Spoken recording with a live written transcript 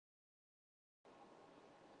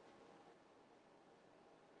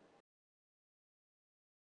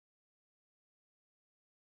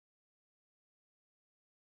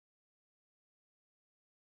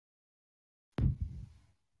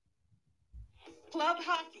Club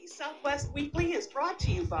Hockey Southwest Weekly is brought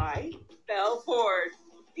to you by Bell Ford,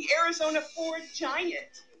 the Arizona Ford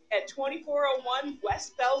Giant at 2401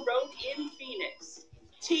 West Bell Road in Phoenix.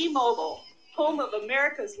 T-Mobile, home of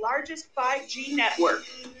America's largest 5G network.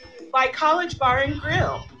 By College Bar and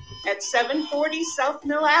Grill at 740 South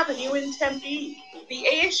Mill Avenue in Tempe. The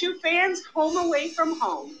ASU fans' home away from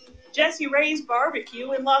home. Jesse Ray's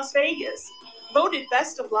Barbecue in Las Vegas. Voted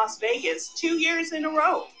Best of Las Vegas 2 years in a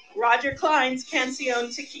row. Roger Klein's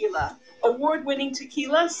Cancion Tequila, award-winning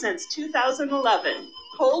tequila since 2011.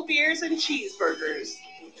 Cold beers and cheeseburgers.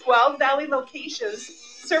 12 Valley locations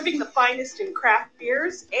serving the finest in craft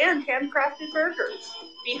beers and handcrafted burgers.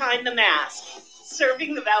 Behind the Mask,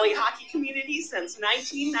 serving the Valley hockey community since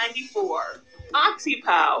 1994.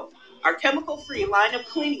 OxyPow, our chemical-free line of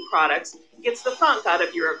cleaning products, gets the funk out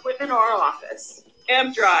of your equipment or office.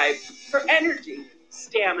 M-Drive, for energy,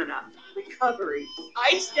 stamina, recovery.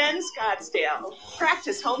 Ice Den Scottsdale,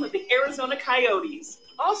 practice home of the Arizona Coyotes,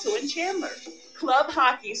 also in Chandler. Club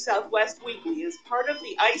Hockey Southwest Weekly is part of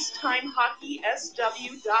the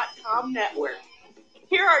IcetimeHockeySW.com network.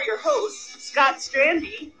 Here are your hosts, Scott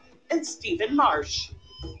Strandy and Stephen Marsh.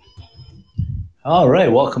 All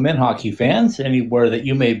right, welcome in, hockey fans, anywhere that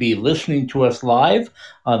you may be listening to us live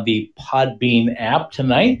on the Podbean app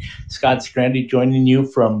tonight. Scott Strandy joining you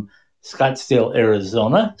from Scottsdale,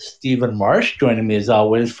 Arizona. Stephen Marsh joining me as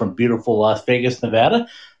always from beautiful Las Vegas, Nevada.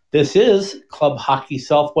 This is Club Hockey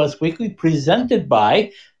Southwest Weekly, presented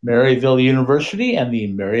by Maryville University and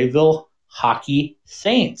the Maryville Hockey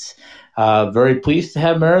Saints. Very pleased to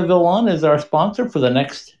have Maryville on as our sponsor for the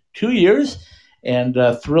next 2 years. And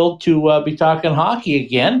thrilled to be talking hockey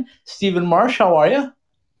again. Stephen Marsh, how are you?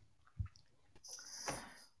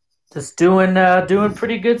 Just doing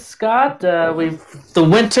pretty good, Scott. The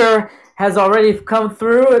winter has already come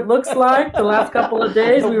through. It looks like the last couple of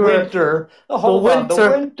days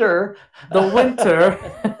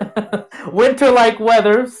winter-like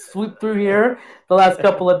weather swooped through here the last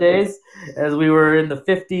couple of days as we were in the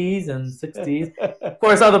 50s and 60s. Of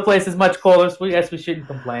course, other places much colder, so I guess we shouldn't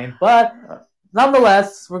complain, but.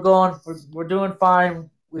 Nonetheless, we're doing fine.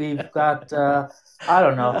 We've got I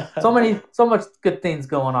don't know, so much good things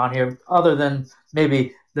going on here, other than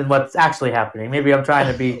what's actually happening. Maybe I'm trying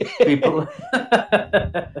to be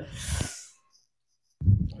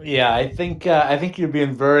Yeah, I think you're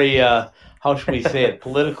being very how should we say it,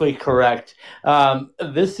 politically correct.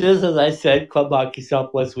 This is, as I said, Club Hockey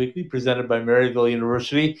Southwest Weekly, presented by Maryville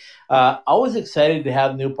University. Always excited to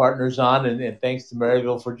have new partners on, and thanks to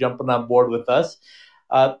Maryville for jumping on board with us.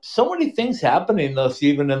 So many things happening, though,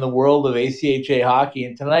 Stephen, in the world of ACHA hockey.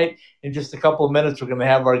 And tonight, in just a couple of minutes, we're going to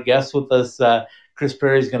have our guest with us. Chris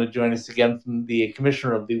Perry is going to join us again from the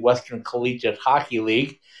commissioner of the Western Collegiate Hockey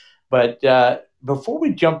League. But before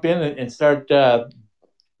we jump in and start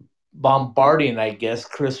bombarding, I guess,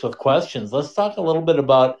 Chris, with questions, let's talk a little bit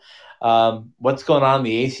about what's going on in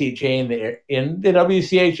the ACHA and in the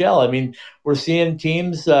WCHL. I mean, we're seeing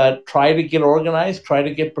teams try to get organized, try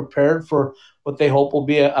to get prepared for what they hope will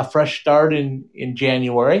be a fresh start in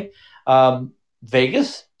January.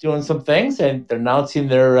 Vegas doing some things, and they're announcing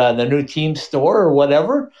their new team store or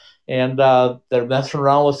whatever, and they're messing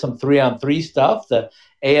around with some 3-on-3 stuff. The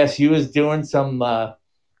ASU is doing some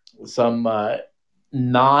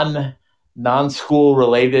non-school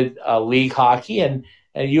related league hockey, and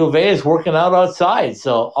U of A is working out outside.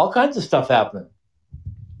 So all kinds of stuff happening.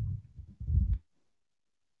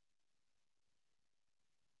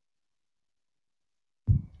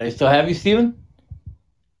 I still have you, Stephen?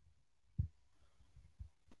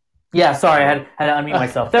 Yeah, sorry, I had to unmute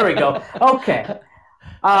myself. There we go. Okay.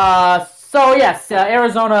 So yes,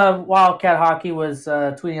 Arizona Wildcat Hockey was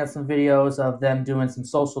tweeting us some videos of them doing some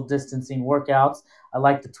social distancing workouts. I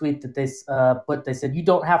like the tweet that they put. They said, "You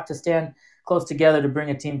don't have to stand close together to bring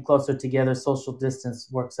a team closer together. Social distance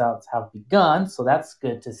workouts have begun." So that's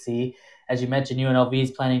good to see. As you mentioned, UNLV is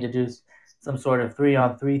planning to do some sort of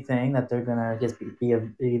 3-on-3 thing that they're gonna, I guess, be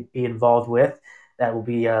involved with. That will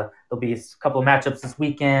be there'll be a couple of matchups this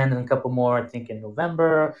weekend and a couple more, I think, in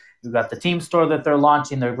November. We've got the team store that they're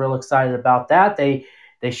launching. They're real excited about that. They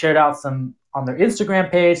shared out some on their Instagram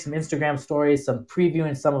page, some Instagram stories, some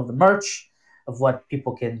previewing some of the merch of what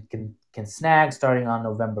people can snag starting on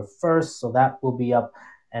November 1st. So that will be up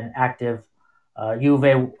and active. U of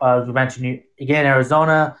A, we mentioned again,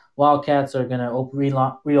 Arizona Wildcats are going to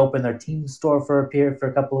reopen their team store for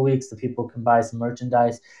a couple of weeks so people can buy some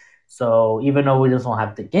merchandise. So even though we just don't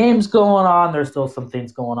have the games going on, there's still some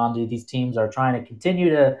things going on. These teams are trying to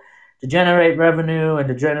continue to generate revenue and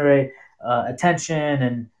to generate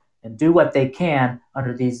attention and do what they can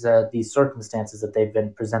under these circumstances that they've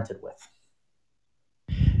been presented with.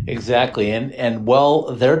 Exactly. And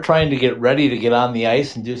well, they're trying to get ready to get on the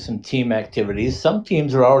ice and do some team activities. Some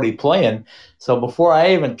teams are already playing. So before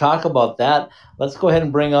I even talk about that, let's go ahead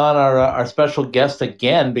and bring on our special guest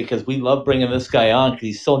again because we love bringing this guy on because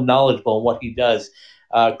he's so knowledgeable in what he does.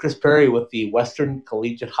 Chris Perry with the Western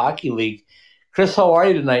Collegiate Hockey League. Chris, how are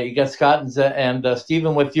you tonight? You got Scott and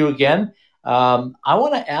Stephen with you again. I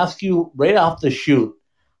want to ask you right off the shoot,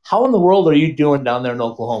 how in the world are you doing down there in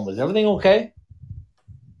Oklahoma? Is everything okay?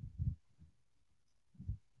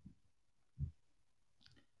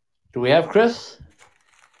 Do we have Chris?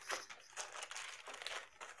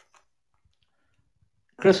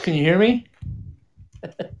 Chris, can you hear me?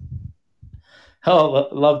 Oh,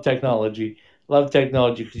 love technology. Love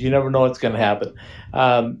technology because you never know what's going to happen.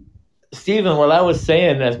 Um, Stephen, what I was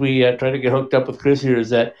saying as we try to get hooked up with Chris here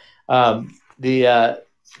is that the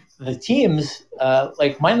teams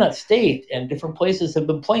like Minot State and different places have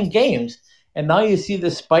been playing games, and now you see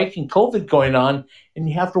this spike in COVID going on, and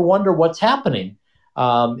you have to wonder what's happening.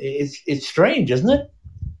 It's strange, isn't it?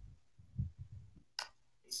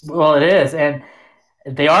 Well, it is, and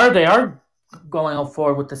they are going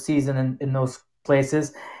forward with the season in those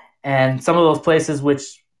places, and some of those places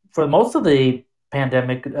which for most of the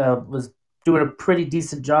pandemic was doing a pretty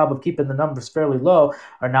decent job of keeping the numbers fairly low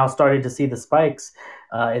are now starting to see the spikes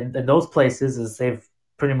in those places as they've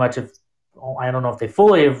pretty much have, I don't know if they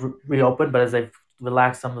fully have reopened, but as they've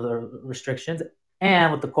relaxed some of the restrictions,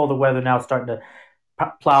 and with the colder weather now starting to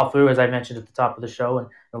plow through, as I mentioned at the top of the show, in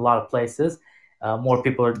a lot of places. More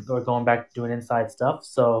people are going back to doing inside stuff.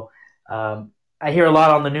 So I hear a lot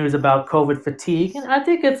on the news about COVID fatigue, and I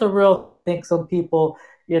think it's a real thing. Some people,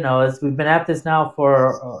 as we've been at this now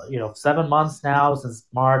for 7 months now since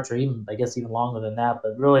March, or even I guess even longer than that,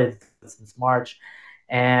 but really since March,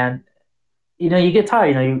 and you get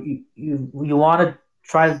tired. You want to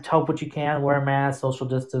try to help what you can, wear a mask, social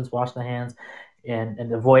distance, wash the hands,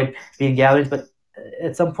 and avoid being gatherings. But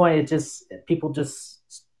at some point, people just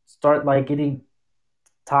start like getting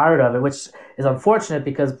tired of it, which is unfortunate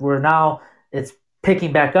because it's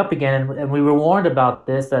picking back up again, and we were warned about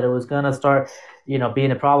this that it was going to start,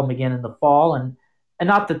 being a problem again in the fall, and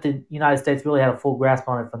not that the United States really had a full grasp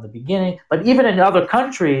on it from the beginning, but even in other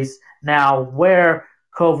countries now where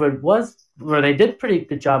COVID was, where they did pretty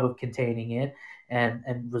good job of containing it, and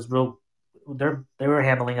was real, their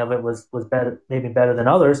handling of it was better, maybe better than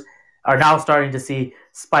others, are now starting to see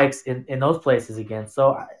spikes in those places again.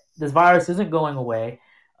 So this virus isn't going away.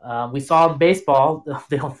 We saw in baseball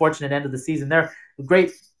the unfortunate end of the season there.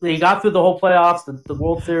 Great, they got through the whole playoffs, the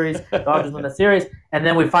World Series, Dodgers win the series, and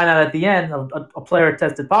then we find out at the end a player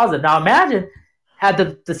tested positive. Now imagine had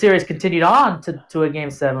the series continued on to a game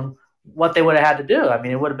 7, what they would have had to do. I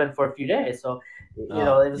mean, it would have been for a few days. So, it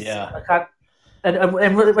was yeah. and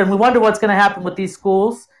we wonder what's going to happen with these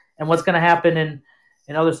schools and what's going to happen in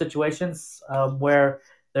other situations where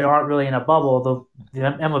they aren't really in a bubble. The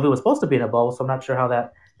MLB was supposed to be in a bubble, so I'm not sure how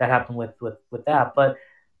that happened with that. But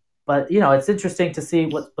it's interesting to see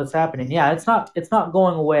what's happening. Yeah, it's not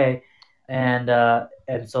going away, and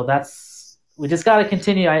so we just got to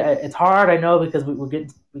continue. It's hard, I know, because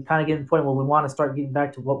we kind of getting to the point where we want to start getting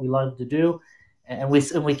back to what we love to do, and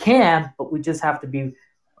we can, but we just have to be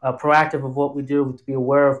proactive of what we do, to be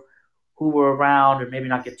aware of who we're around, and maybe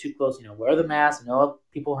not get too close. Wear the mask. I know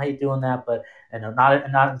people hate doing that, but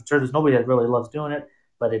I'm sure there's nobody that really loves doing it,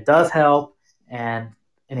 but it does help. And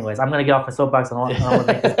anyways, I'm going to get off my soapbox. I don't want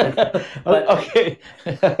to make this big. But, okay.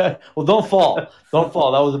 Well, don't fall. Don't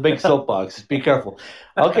fall. That was a big soapbox. Be careful.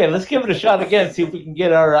 Okay, let's give it a shot again. See if we can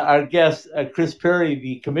get our guest, Chris Perry,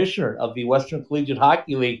 the commissioner of the Western Collegiate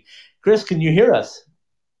Hockey League. Chris, can you hear us?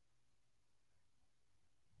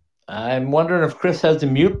 I'm wondering if Chris has the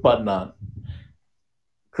mute button on.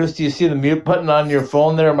 Chris, do you see the mute button on your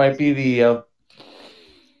phone there? It might be the...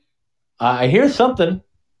 I hear something.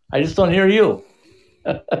 I just don't hear you.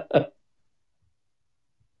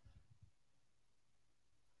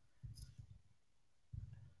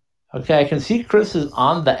 Okay, I can see Chris is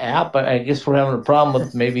on the app. I guess we're having a problem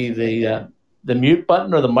with maybe the mute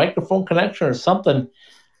button or the microphone connection or something.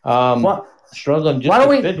 Struggling just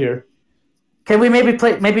a bit here. Can we maybe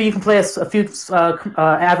play? Maybe you can play us a few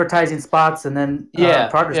advertising spots and then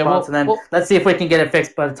partner spots, and then let's see if we can get it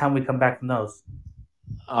fixed by the time we come back from those.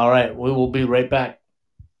 All right, we will be right back.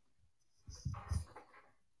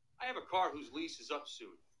 I have a car whose lease is up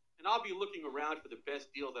soon, and I'll be looking around for the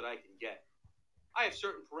best deal that I can get. I have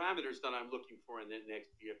certain parameters that I'm looking for in that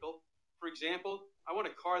next vehicle. For example, I want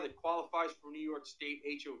a car that qualifies for New York State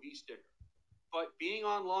HOV sticker. But being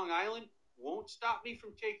on Long Island won't stop me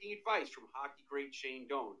from taking advice from hockey great Shane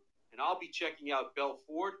Doan, and I'll be checking out Bell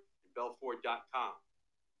Ford and BellFord.com.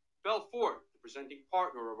 Belfort, the presenting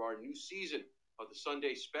partner of our new season of the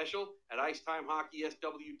Sunday Special at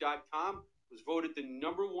IcetimeHockeySW.com, was voted the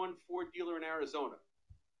 #1 Ford dealer in Arizona.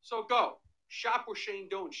 So go, shop where Shane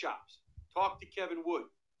Doan shops. Talk to Kevin Wood.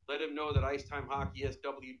 Let him know that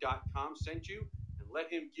IcetimeHockeySW.com sent you, and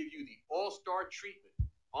let him give you the all-star treatment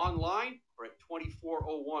online or at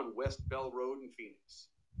 2401 West Bell Road in Phoenix.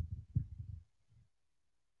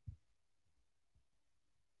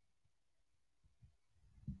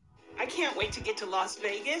 I can't wait to get to Las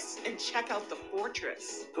Vegas and check out the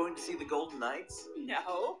Fortress. Going to see the Golden Knights?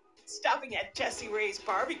 No, stopping at Jesse Ray's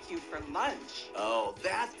Barbecue for lunch. Oh,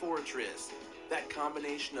 that Fortress. That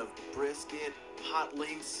combination of brisket, hot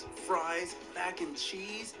links, fries, mac and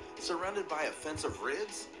cheese, surrounded by a fence of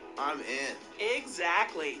ribs? I'm in.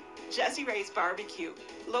 Exactly. Jesse Ray's Barbecue,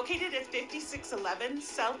 located at 5611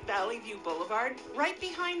 South Valley View Boulevard, right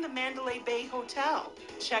behind the Mandalay Bay Hotel.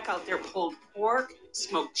 Check out their pulled pork,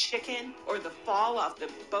 smoked chicken, or the fall off the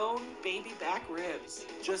bone baby back ribs.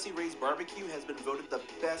 Jesse Ray's Barbecue has been voted the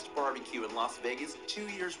best barbecue in Las Vegas 2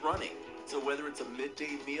 years running. So whether it's a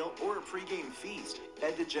midday meal or a pregame feast,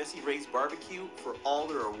 head to Jesse Ray's Barbecue for all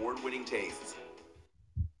their award-winning tastes.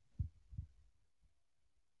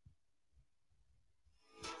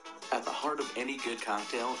 At the heart of any good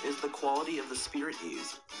cocktail is the quality of the spirit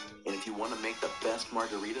used. And if you want to make the best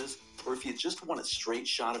margaritas, or if you just want a straight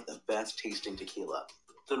shot of the best tasting tequila,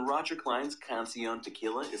 then Roger Klein's Cancion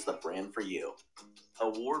Tequila is the brand for you.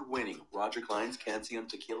 Award-winning Roger Klein's Cancion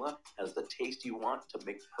Tequila has the taste you want to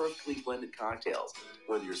make perfectly blended cocktails,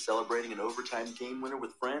 whether you're celebrating an overtime game winner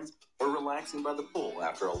with friends or relaxing by the pool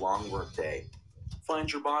after a long work day. Find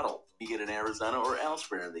your bottle, be it in Arizona or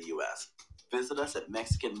elsewhere in the U.S. Visit us at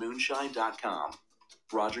MexicanMoonshine.com.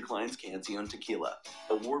 Roger Klein's Cancion Tequila,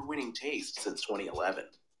 award-winning taste since 2011.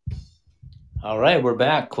 All right, we're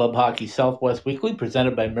back. Club Hockey Southwest Weekly,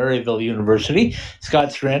 presented by Maryville University. Scott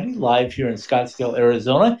Strandy, live here in Scottsdale,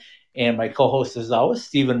 Arizona. And my co-host, as always,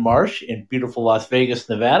 Stephen Marsh in beautiful Las Vegas,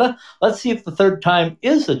 Nevada. Let's see if the third time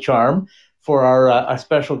is a charm for our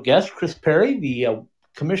special guest, Chris Perry, the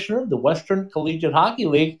commissioner of the Western Collegiate Hockey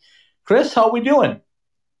League. Chris, how are we doing?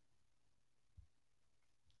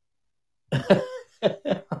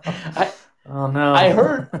 Oh no!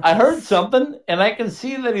 I heard something, and I can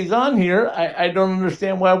see that he's on here. I don't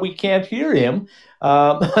understand why we can't hear him.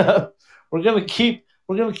 We're gonna keep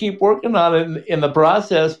working on it in the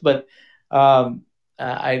process, but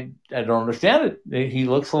I don't understand it. He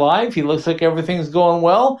looks alive. He looks like everything's going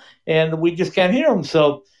well, and we just can't hear him.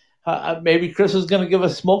 So maybe Chris is going to give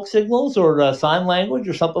us smoke signals or sign language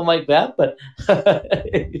or something like that. But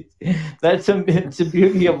it's the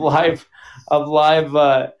beauty of live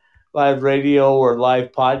radio or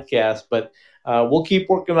live podcast. But we'll keep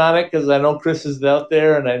working on it because I know Chris is out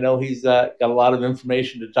there and I know he's got a lot of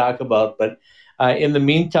information to talk about. But in the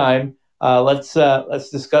meantime, let's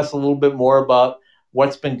discuss a little bit more about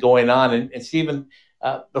what's been going on. And Stephen,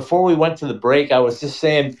 before we went to the break, I was just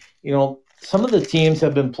saying, some of the teams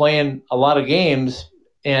have been playing a lot of games,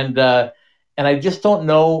 and I just don't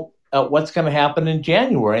know what's going to happen in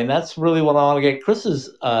January. And that's really what I want to get Chris's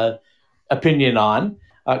opinion on.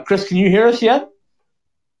 Chris, can you hear us yet?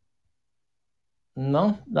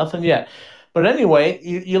 No, nothing yet. But anyway,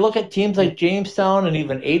 you look at teams like Jamestown and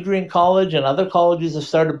even Adrian College and other colleges have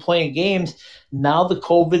started playing games. Now the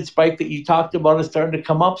COVID spike that you talked about is starting to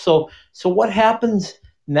come up. So what happens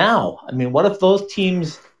now? I mean, what if those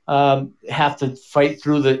teams have to fight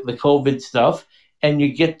through the COVID stuff and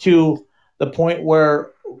you get to the point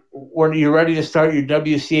where you're ready to start your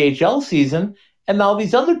WCHL season and now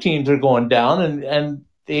these other teams are going down and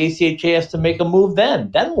the ACHA has to make a move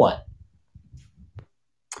then what?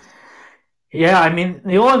 Yeah, I mean,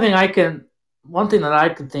 one thing that I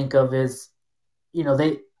can think of is,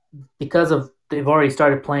 they've already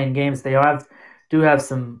started playing games, they do have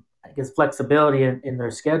some, I guess, flexibility in their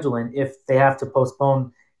scheduling if they have to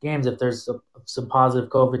postpone games, if there's some positive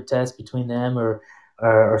COVID tests between them or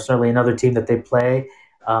certainly another team that they play.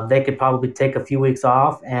 They could probably take a few weeks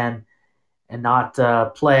off and not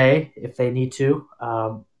play if they need to.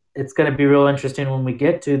 It's going to be real interesting when we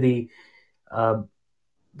get to the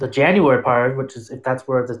January part, which is if that's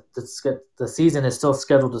where the season is still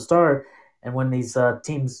scheduled to start, and when these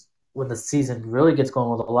teams, when the season really gets going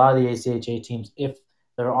with a lot of the ACHA teams, if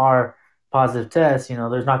there are positive tests,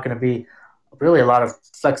 there's not going to be really a lot of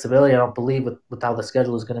flexibility, I don't believe, with how the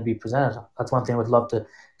schedule is going to be presented. That's one thing I would love to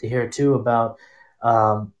hear too about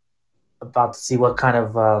to see what kind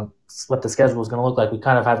of what the schedule is going to look like. We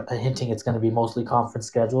kind of have a hinting it's going to be mostly conference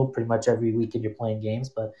schedule. Pretty much every weekend you're playing games,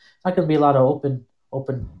 but it's not going to be a lot of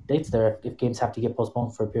open dates there if games have to get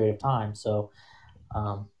postponed for a period of time. So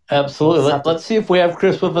Absolutely. Let's see if we have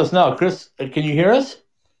Chris with us now. Chris, can you hear us?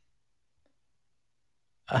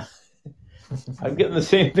 I'm getting the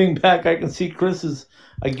same thing back. I can see Chris is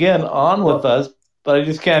again on with us, but I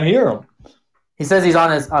just can't hear him. He says he's on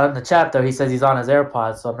the chat though. He says he's on his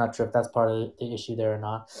AirPods, so I'm not sure if that's part of the issue there or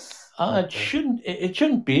not. It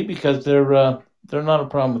shouldn't be, because they're not a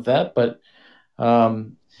problem with that. But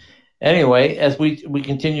anyway, as we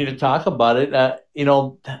continue to talk about it,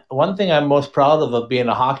 one thing I'm most proud of being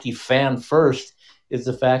a hockey fan first is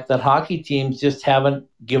the fact that hockey teams just haven't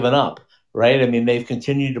given up. Right? I mean, they've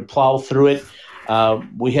continued to plow through it.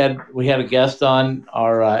 We had a guest on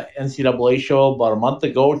our NCAA show about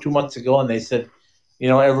 2 months ago, and they said,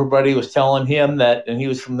 everybody was telling him that, and he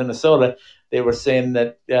was from Minnesota. They were saying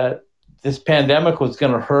that this pandemic was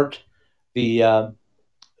going to hurt the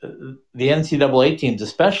NCAA teams,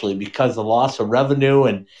 especially because the loss of revenue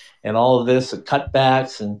and all of this,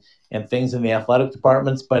 cutbacks and things in the athletic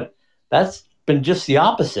departments. But that's been just the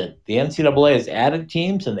opposite. The NCAA has added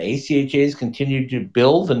teams, and the ACHA's continued to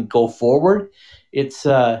build and go forward. It's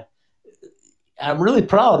I'm really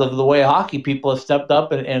proud of the way hockey people have stepped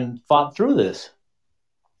up and fought through this.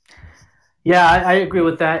 Yeah, I agree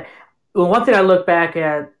with that. Well, one thing I look back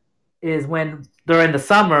at is when during the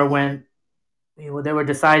summer when they were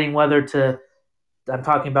deciding whether to. I'm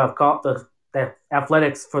talking about the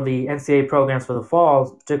athletics for the NCAA programs for the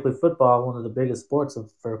fall, particularly football, one of the biggest sports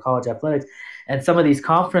for college athletics. And some of these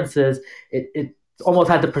conferences, it almost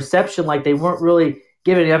had the perception like they weren't really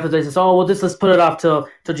giving the emphasis. They said, let's put it off till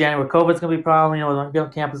January. COVID's going to be a problem.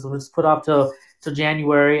 On campus, we'll just put it off till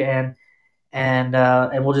January, and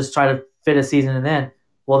we'll just try to fit a season in.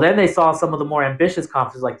 Well, then they saw some of the more ambitious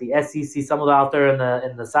conferences like the SEC, some of the out there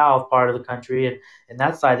in the south part of the country, and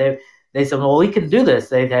that side they said, well, we can do this.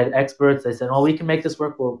 They had experts. They said, we can make this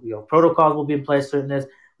work. Protocols will be in place. Certain this,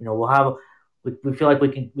 we'll have. We feel like we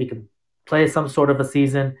can play some sort of a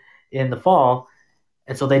season in the fall,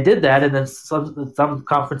 and so they did that. And then some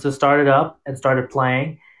conferences started up and started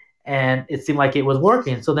playing, and it seemed like it was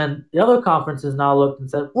working. So then the other conferences now looked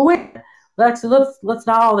and said, well, wait, let's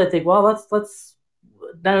now they think, well, let's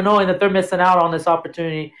now knowing that they're missing out on this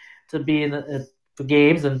opportunity to be in the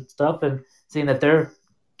games and stuff, and seeing that they're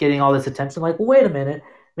getting all this attention, like, well, wait a minute,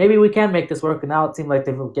 maybe we can make this work. And now it seemed like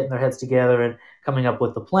they were getting their heads together and coming up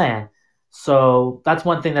with the plan. So that's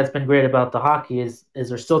one thing that's been great about the hockey is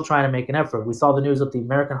they're still trying to make an effort. We saw the news of the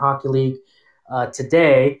American Hockey League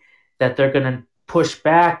today that they're going to push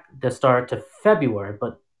back the start to February,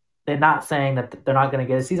 but they're not saying that they're not going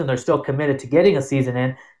to get a season. They're still committed to getting a season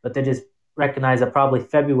in, but they just recognize that probably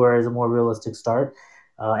February is a more realistic start.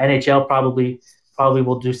 NHL probably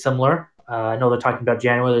will do similar. I know they're talking about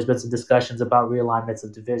January. There's been some discussions about realignments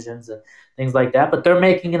of divisions and things like that, but they're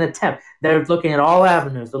making an attempt. They're looking at all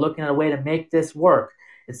avenues. They're looking at a way to make this work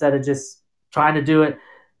instead of just trying to do it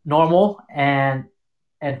normal and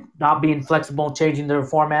not being flexible and changing their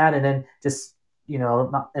format, and then just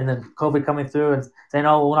and then COVID coming through and saying,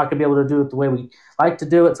 we're not going to be able to do it the way we like to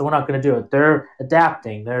do it, so we're not going to do it. They're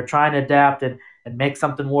adapting. They're trying to adapt and make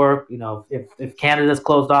something work. If Canada's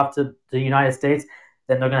closed off to the United States,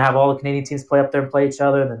 then they're going to have all the Canadian teams play up there and play each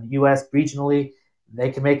other, and then the U.S. regionally, they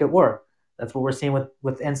can make it work. That's what we're seeing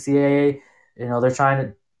with NCAA. They're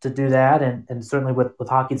trying to do that, and certainly with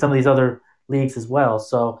hockey and some of these other leagues as well.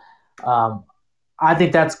 So I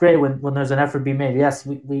think that's great when there's an effort being made. Yes,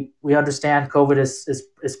 we understand COVID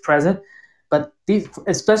is present, but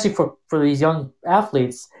especially for these young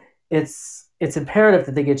athletes, it's imperative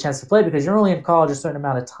that they get a chance to play, because you're only in college a certain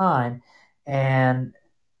amount of time, and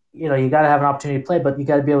you got to have an opportunity to play, but you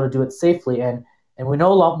got to be able to do it safely. And we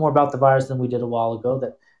know a lot more about the virus than we did a while ago,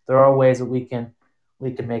 that there are ways that we can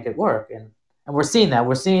make it work. And we're seeing that.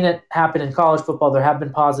 We're seeing it happen in college football. There have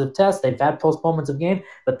been positive tests. They've had postponements of game,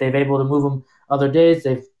 but they've been able to move them other days.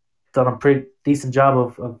 They've done a pretty decent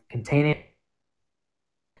job of containing it.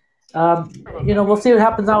 We'll see what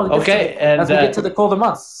happens now as we get to the colder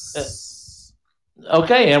months.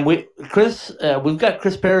 Okay, and we've got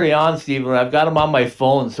Chris Perry on, Steve, and I've got him on my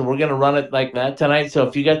phone, so we're going to run it like that tonight. So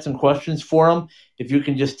if you got some questions for him, if you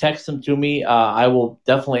can just text them to me, I will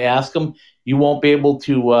definitely ask him. You won't be able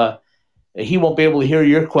to he won't be able to hear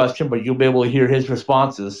your question, but you'll be able to hear his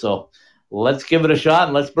responses. So let's give it a shot,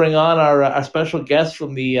 and let's bring on our special guest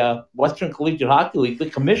from the Western Collegiate Hockey League, the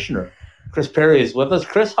commissioner. Chris Perry is with us.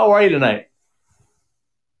 Chris, how are you tonight?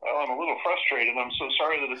 Well, I'm a little frustrated. I'm so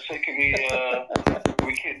sorry that it's taken me.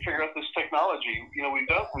 We can't figure out this technology. We've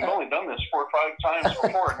only done this 4 or 5 times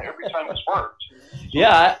before, and every time it's worked. So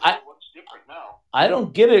yeah, what's different now? I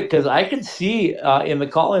don't get it, because I could see in the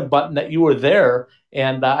calling button that you were there,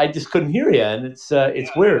 and I just couldn't hear you, and it's weird. I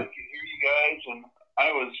can hear you guys, and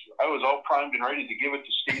I was all primed and ready to give it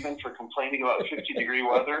to Steven for complaining about 50-degree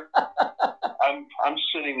weather. I'm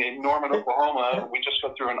sitting in Norman, Oklahoma. We just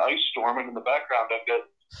got through an ice storm, and in the background I've got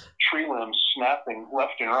tree limbs snapping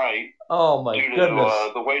left and right due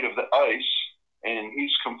to the weight of the ice, and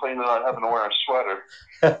he's complaining about having to wear a sweater.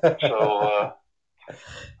 So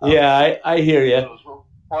yeah, I hear you.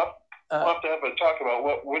 We'll have to have a talk about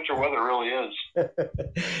what winter weather really is.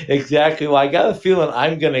 Exactly. Well, I got a feeling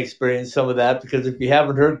I'm going to experience some of that because if you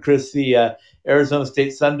haven't heard, Chris, the Arizona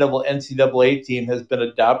State Sun Devil NCAA team has been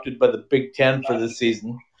adopted by the Big Ten for this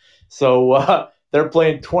season. So they're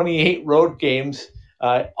playing 28 road games,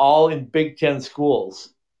 all in Big Ten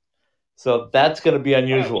schools. So that's going to be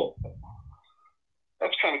unusual.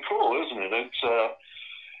 That's kind of cool, isn't it?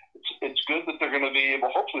 It's good that they're going to be able.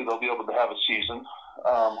 Hopefully, they'll be able to have a season.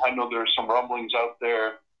 I know there's some rumblings out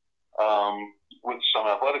there with some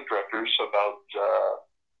athletic directors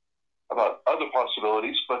about other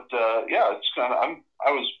possibilities, but yeah, it's kind of.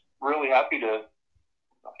 I was really happy to.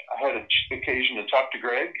 I had an occasion to talk to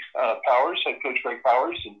Greg Powers, head coach Greg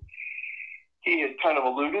Powers, and he had kind of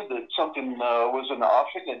alluded that something was in the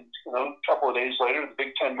offing, and a couple of days later, the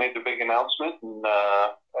Big Ten made the big announcement, and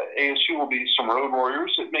ASU will be some road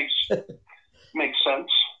warriors. It makes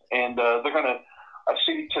sense, and they're going to. I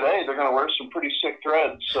see today they're going to wear some pretty sick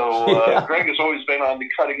threads. So Greg has always been on the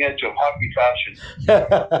cutting edge of hockey fashion.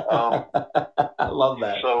 I love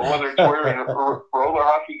that. So whether it's wearing roller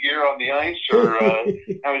hockey gear on the ice or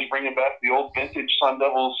now he's bringing back the old vintage Sun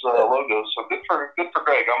Devils logo. So good for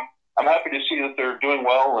Greg. I'm happy to see that they're doing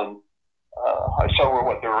well, and I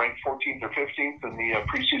saw they're ranked 14th or 15th in the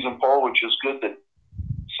preseason poll, which is good that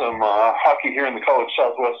some hockey here in the College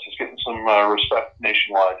Southwest is getting some respect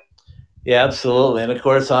nationwide. Yeah, absolutely. And of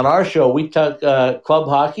course, on our show, we talk club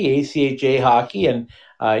hockey, ACHA hockey, and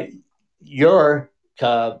your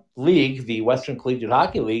league, the Western Collegiate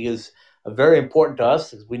Hockey League, is very important to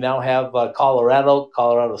us because we now have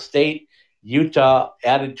Colorado State, Utah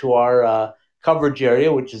added to our coverage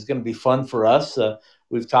area, which is going to be fun for us.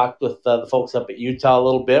 We've talked with the folks up at Utah a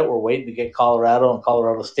little bit. We're waiting to get Colorado and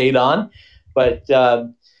Colorado State on. But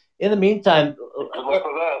in the meantime, good luck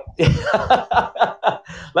with that.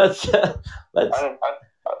 let's.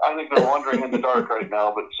 I think they're wandering in the dark right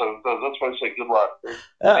now, but so that's why I say good luck.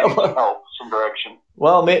 They need some help, some direction.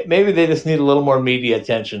 Well, maybe they just need a little more media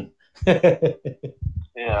attention.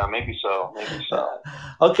 Yeah, maybe so.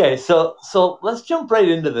 Okay, so let's jump right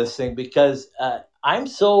into this thing because I'm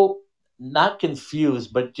so not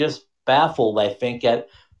confused, but just baffled, I think, at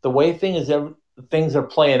the way things are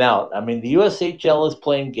playing out. I mean, the USHL is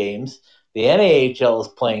playing games. The NAHL is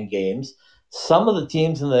playing games. Some of the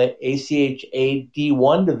teams in the ACHA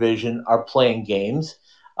D1 division are playing games.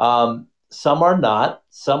 Some are not.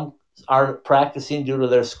 Some are practicing due to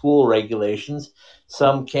their school regulations.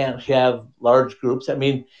 Some can't have large groups. I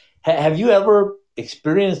mean, have you ever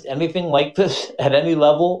experienced anything like this at any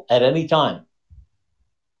level, at any time?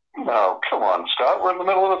 No, come on, Scott. We're in the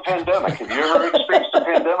middle of a pandemic. Have you ever experienced a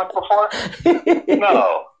pandemic before?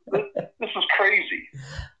 No. This is crazy.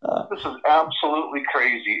 This is absolutely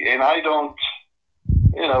crazy. And I don't,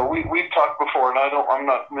 we've talked before, and I don't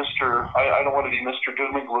want to be Mr.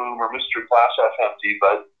 Doom and Gloom or Mr. Glass Half Empty,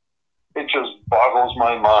 but it just boggles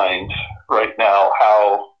my mind right now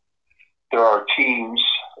how there are teams,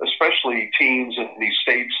 especially teams in these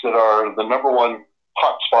states that are the number one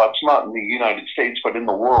hotspots, not in the United States, but in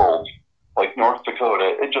the world, like North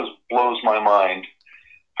Dakota. It just blows my mind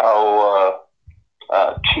how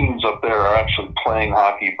teams up there are actually playing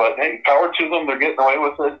hockey. But hey, power to them. They're getting away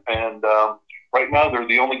with it. And right now they're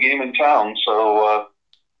the only game in town. So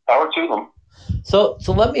power to them. So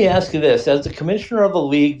let me ask you this. As the commissioner of a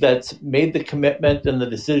league that's made the commitment and the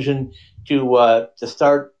decision to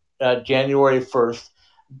start January 1st,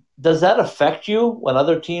 does that affect you when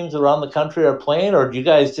other teams around the country are playing, or do you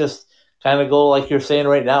guys just kind of go like you're saying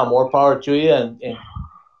right now, more power to you, and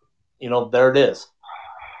there it is?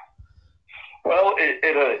 Well,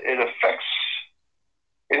 it affects.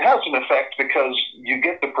 It has an effect because you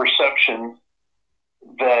get the perception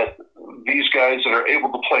that these guys that are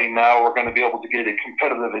able to play now are going to be able to get a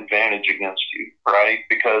competitive advantage against you, right?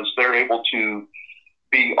 Because they're able to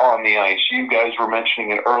be on the ice. You guys were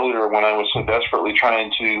mentioning it earlier when I was so desperately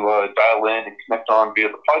trying to dial in and connect on via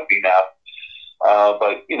the Podbean app.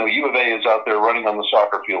 But, U of A is out there running on the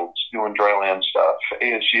soccer fields, doing dry land stuff.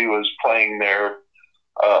 ASU is playing their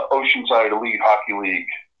Oceanside Elite Hockey League.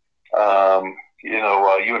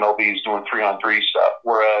 UNLV is doing 3-on-3 stuff,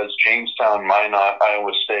 whereas Jamestown, Minot,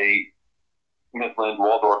 Iowa State, Midland,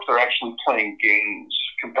 Waldorf, they're actually playing games,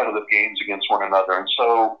 competitive games against one another. And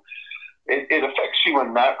so it affects you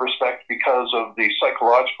in that respect because of the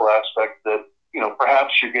psychological aspect that,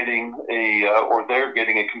 perhaps you're getting or they're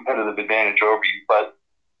getting a competitive advantage over you. But,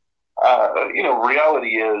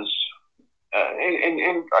 reality is,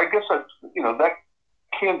 and I guess that, that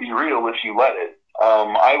can be real if you let it.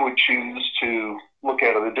 I would choose to look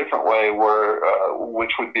at it a different way,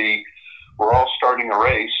 which would be, we're all starting a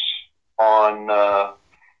race on,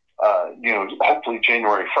 hopefully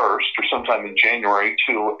January 1st or sometime in January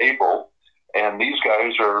to April. And these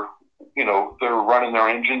guys are, they're running their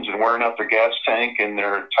engines and wearing out their gas tank and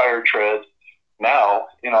their tire tread now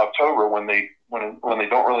in October when they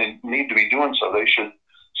don't really need to be doing so. They should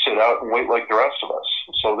sit out and wait like the rest of us.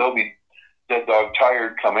 So they'll be dead dog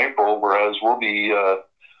tired come April, whereas we'll be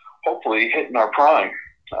hopefully hitting our prime,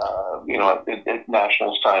 at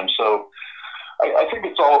Nationals time. So I think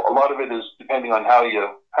a lot of it is depending on how you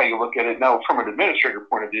look at it. Now, from an administrator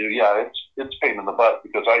point of view, yeah, it's pain in the butt,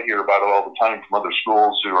 because I hear about it all the time from other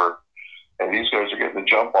schools who are, and these guys are getting the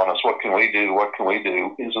jump on us. What can we do? What can we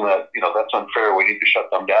do? Isn't that, that's unfair. We need to shut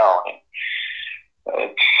them down.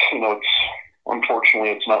 And it's unfortunately,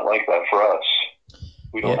 it's not like that for us.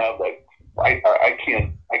 We don't have that. I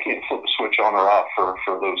can't flip a switch on or off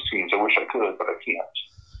for those teams. I wish I could, but I can't.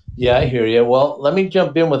 Yeah, I hear you. Well, let me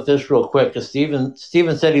jump in with this real quick, because Steven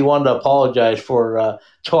said he wanted to apologize to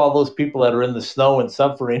all those people that are in the snow and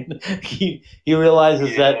suffering. He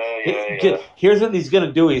realizes that here's what he's going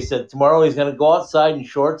to do. He said tomorrow he's going to go outside in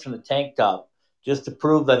shorts and a tank top just to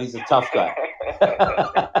prove that he's a tough guy.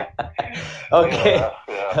 Okay.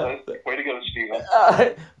 Yeah. Way to go, Steven.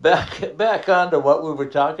 Back on to what we were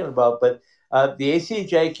talking about, but the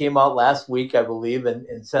ACHA came out last week, I believe,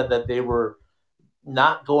 and said that they were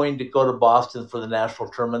not going to go to Boston for the national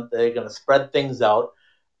tournament. They're going to spread things out.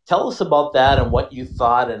 Tell us about that and what you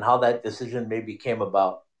thought and how that decision maybe came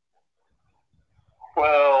about.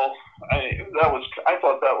 Well, I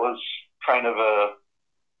thought that was kind of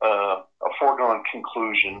a foregone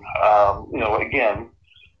conclusion. Again,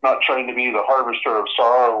 not trying to be the harvester of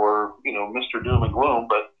sorrow or, Mr. Doom and Gloom,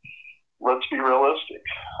 but let's be realistic.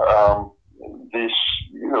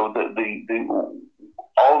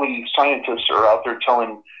 All the scientists are out there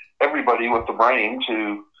telling everybody with the brain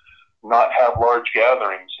to not have large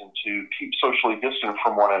gatherings and to keep socially distant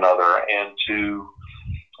from one another and to,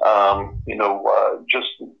 just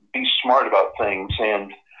be smart about things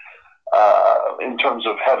and in terms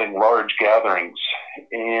of having large gatherings.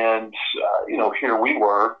 And, here we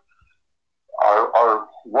were, our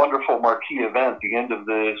wonderful marquee event, the end of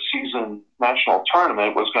the season national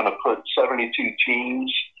tournament, was going to put 72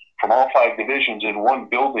 teams from all 5 divisions in one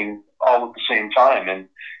building all at the same time. And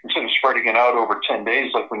instead of spreading it out over 10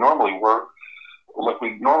 days like we normally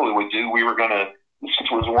would do, we were going to, since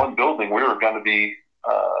it was one building, we were going to be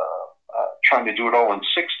trying to do it all in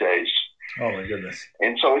 6 days. Oh my goodness.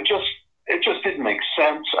 And so it just didn't make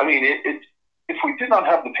sense. I mean, if we did not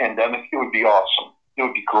have the pandemic, it would be awesome. It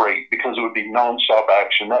would be great because it would be nonstop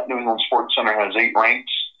action. That New England Sports Center has 8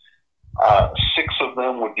 rinks. 6 of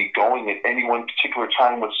them would be going at any one particular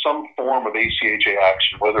time with some form of ACHA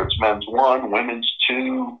action, whether it's men's 1, women's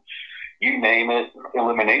 2, you name it,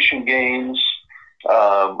 elimination games,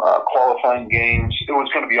 qualifying games. It was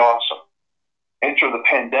going to be awesome. Enter the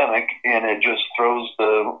pandemic, and it just throws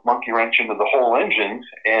the monkey wrench into the whole engine,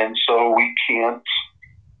 and so we can't,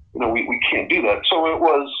 we can't do that. So it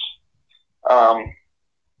was,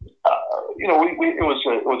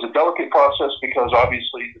 it was a delicate process because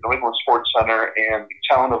obviously the New England Sports Center and the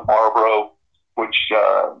town of Marlborough, which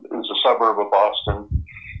is a suburb of Boston,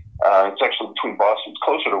 it's actually between Boston. It's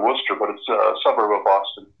closer to Worcester, but it's a suburb of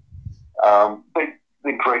Boston.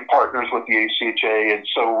 They're great partners with the ACHA, and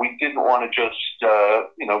so we didn't want to just,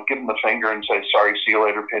 give them the finger and say, sorry, see you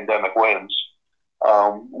later, pandemic wins.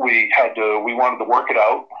 We wanted to work it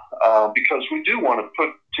out because we do want to put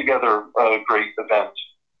together a great event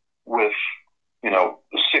with,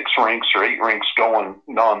 6 rinks or 8 rinks going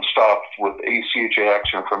nonstop with ACHA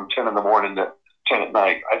action from 10 in the morning to 10 at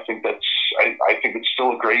night. I think it's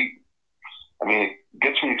still a great, it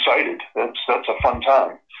gets me excited. That's a fun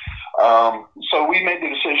time. So we made the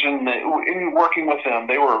decision that in working with them,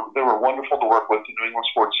 they were wonderful to work with, the New England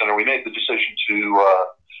Sports Center. We made the decision to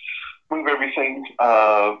move everything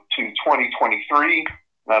to 2023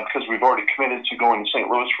 because we've already committed to going to St.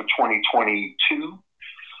 Louis for 2022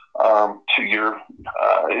 to your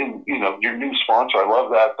new sponsor. I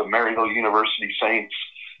love that, the Maryville University Saints.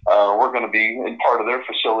 We're going to be in part of their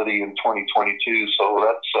facility in 2022, so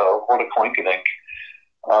that's what a coinkydink.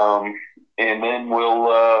 And then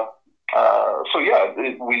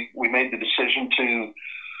we made the decision to,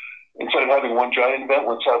 instead of having one giant event,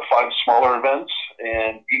 let's have 5 smaller events.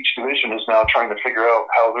 and each division is now trying to figure out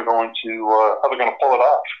how they're going to pull it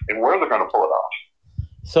off and where they're going to pull it off.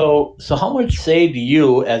 So how much say do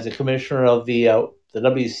you, as a commissioner of the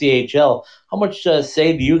WCHL, how much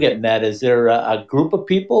say do you get in that? Is there a group of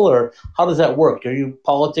people, or how does that work? Are you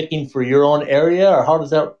politicking for your own area, or how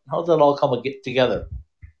does that all come together?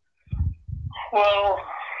 Well,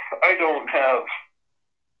 I don't have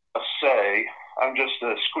a say. I'm just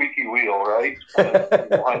a squeaky wheel, right?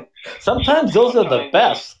 Sometimes those are the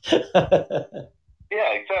best.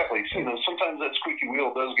 Yeah, exactly. So, sometimes that squeaky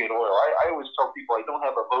wheel does get oil. I always tell people I don't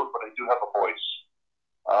have a vote, but I do have a voice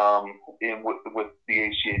with the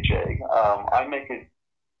ACHA. I make it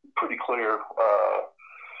pretty clear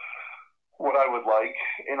what I would like,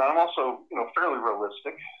 and I'm also fairly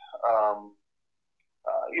realistic.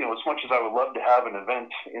 As much as I would love to have an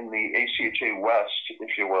event in the ACHA West,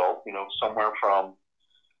 if you will, somewhere from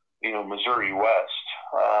Missouri West,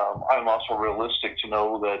 I'm also realistic to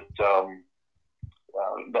know that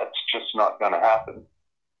that's just not going to happen.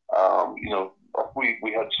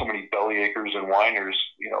 We had so many bellyachers and whiners,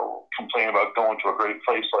 complain about going to a great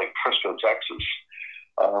place like Frisco, Texas.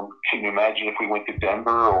 Can you imagine if we went to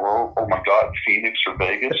Denver or, oh my God, Phoenix or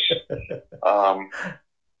Vegas?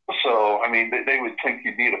 So, I mean, they would think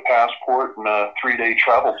you'd need a passport and a 3-day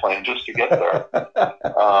travel plan just to get there.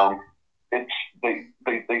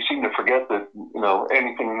 They seem to forget that,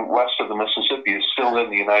 anything west of the Mississippi is still in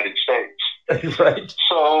the United States. Right.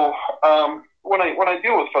 So, when I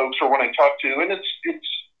deal with folks or when I talk to, and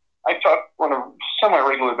I talk on a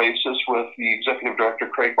semi-regular basis with the executive director,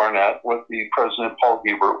 Craig Barnett, with the president, Paul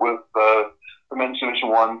Hebert, with the men's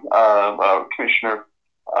Division I commissioner,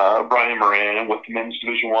 Brian Moran, and with the men's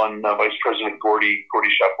Division I vice president, Gordy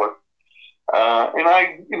Shepler. And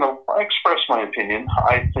I express my opinion.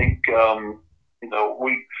 I think,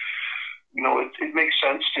 it makes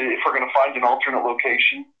sense if we're going to find an alternate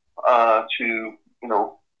location, to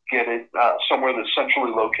get it somewhere that's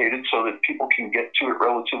centrally located so that people can get to it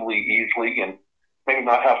relatively easily and maybe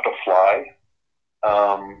not have to fly,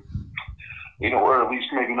 or at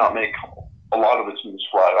least maybe not make a lot of the teams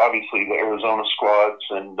fly. Obviously, the Arizona squads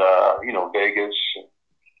and Vegas,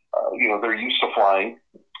 they're used to flying,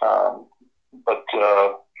 but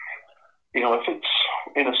if it's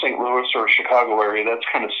in a St. Louis or a Chicago area, that's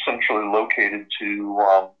kind of centrally located to,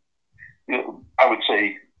 I would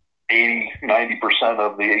say 80-90%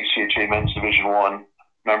 of the ACHA Men's Division I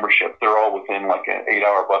membership. They're all within like an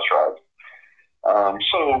 8-hour bus ride.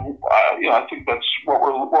 I think that's what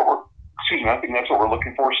we're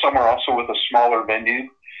looking for. Somewhere also with a smaller venue,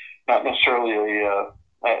 not necessarily a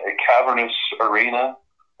cavernous arena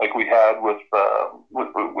like we had with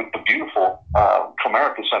the beautiful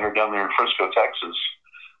Comerica Center down there in Frisco, Texas.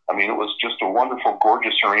 I mean, it was just a wonderful,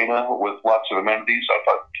 gorgeous arena with lots of amenities. I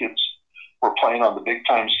thought kids were playing on the big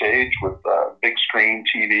time stage with big screen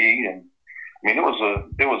TV, and I mean, it was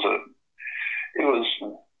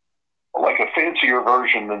like a fancier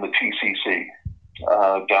version than the TCC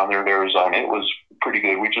down there in Arizona. It was pretty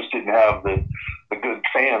good. We just didn't have the good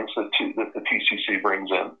fans that the TCC brings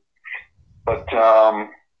in. But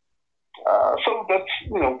so that's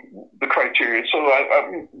the criteria. So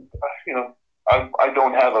I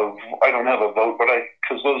don't have a vote, but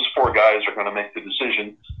because those 4 guys are going to make the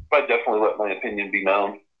decision, but I definitely let my opinion be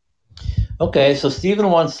known. Okay, so Stephen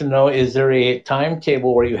wants to know: is there a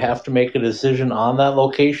timetable where you have to make a decision on that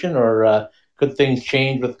location, or could things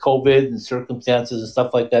change with COVID and circumstances and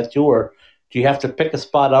stuff like that too, or do you have to pick a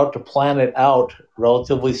spot out to plan it out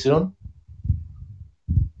relatively soon?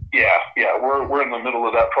 Yeah, we're in the middle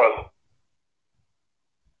of that process.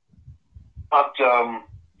 But I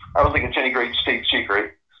don't think it's any great state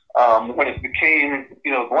secret. When it became,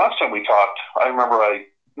 the last time we talked, I remember I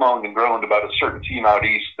moaned and groaned about a certain team out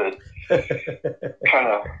east that kind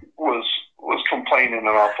of was complaining an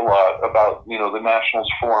awful lot about, the Nationals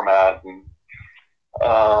format. And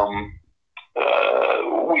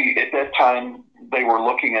we, at that time, they were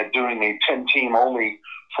looking at doing a 10-team only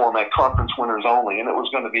format, conference winners only, and it was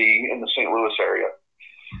going to be in the St. Louis area.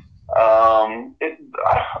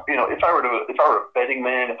 If I were a betting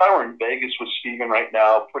man, if I were in Vegas with Steven right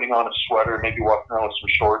now, putting on a sweater, maybe walking around with some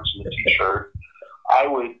shorts and a t-shirt, I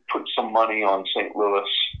would put some money on St. Louis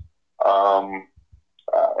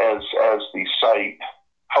as the site.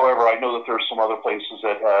 However, I know that there are some other places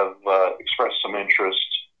that have expressed some interest.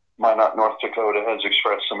 Minot, North Dakota has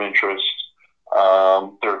expressed some interest.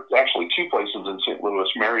 There are actually 2 places in St. Louis,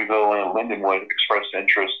 Maryville and Lindenwood, expressed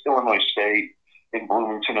interest. Illinois State in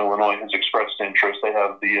Bloomington, Illinois has expressed interest. They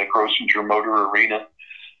have the Grosinger Motor Arena.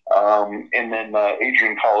 And then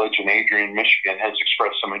Adrian College in Adrian, Michigan has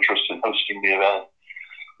expressed some interest in hosting the event.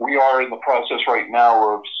 we are in the process right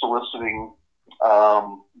now of soliciting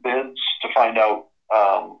bids to find out,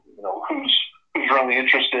 who's really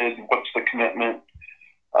interested, what's the commitment.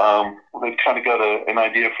 They've kind of got an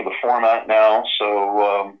idea for the format now,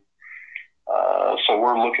 so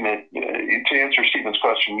we're looking at, to answer Stephen's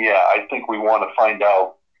question, yeah, I think we want to find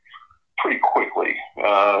out pretty quickly.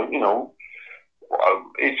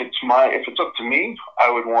 If it's up to me, I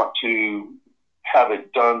would want to have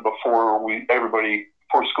it done before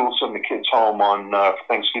school send the kids home on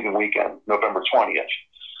Thanksgiving weekend, November 20th,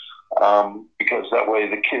 because that way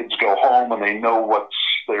the kids go home and they know what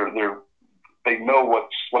the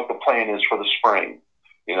plan is for the spring.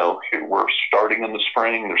 We're starting in the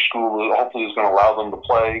spring. Their school hopefully is going to allow them to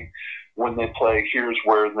play. When they play, here's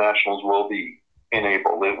where the Nationals will be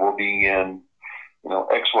enabled. It will be in,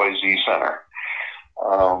 XYZ Center.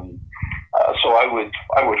 So I would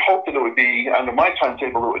hope that it would be under my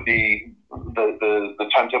timetable. It would be the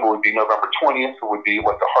timetable would be November 20th. It would be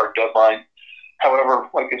like a hard deadline. However,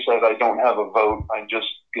 like I said, I don't have a vote. I just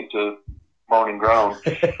get to moan and groan.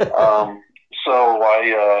 So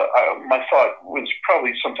my thought was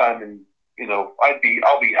probably sometime in,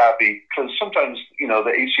 I'll be happy because sometimes, the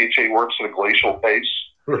ACHA works at a glacial pace.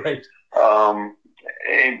 Right.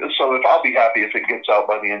 And so I'll be happy if it gets out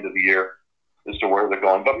by the end of the year as to where they're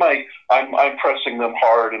going. But I'm pressing them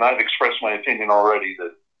hard, and I've expressed my opinion already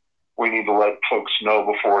that we need to let folks know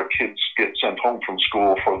before kids get sent home from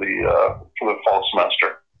school for the fall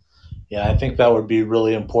semester. Yeah, I think that would be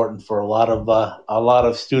really important for a lot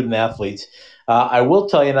of student athletes. I will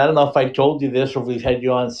tell you, and I don't know if I told you this or if we've had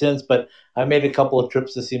you on since, but I made a couple of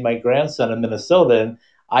trips to see my grandson in Minnesota, and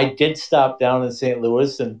I did stop down in St.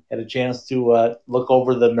 Louis and had a chance to look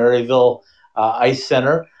over the Maryville Ice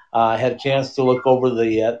Center. I had a chance to look over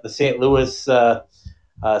the St. Louis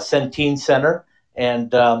Centene Center. And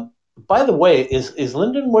by the way, is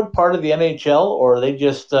Lindenwood part of the NHL, or are they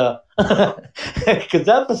just because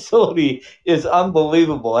that facility is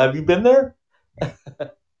unbelievable? Have you been there? I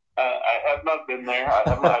have not been there.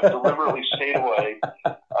 I've deliberately stayed away.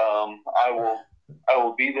 I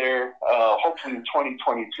will be there hopefully in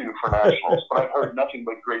 2022 for Nationals, but I've heard nothing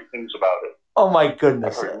but great things about it. Oh, my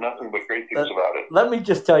goodness. I've heard nothing but great things about it. Let me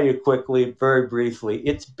just tell you quickly, very briefly.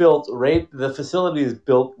 The facility is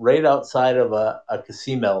built right outside of a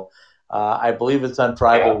casino. I believe it's on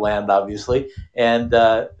tribal land, obviously. And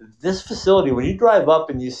this facility, when you drive up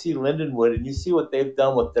and you see Lindenwood and you see what they've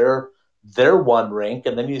done with their one rink,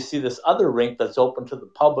 and then you see this other rink that's open to the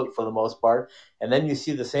public for the most part, and then you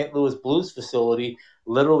see the St. Louis Blues facility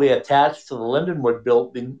literally attached to the Lindenwood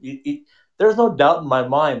building. There's no doubt in my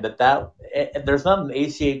mind that there's not an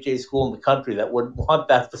ACHA school in the country that wouldn't want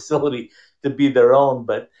that facility to be their own.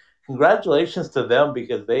 But congratulations to them,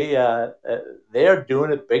 because they are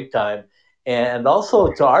doing it big time. And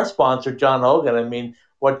also to our sponsor, John Hogan. I mean,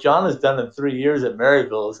 what John has done in 3 years at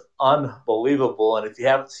Maryville is unbelievable. And if you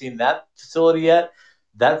haven't seen that facility yet,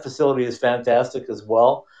 that facility is fantastic as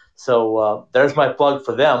well. So there's my plug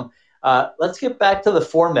for them. Let's get back to the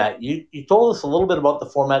format. You told us a little bit about the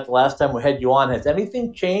format the last time we had you on. Has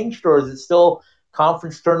anything changed, or is it still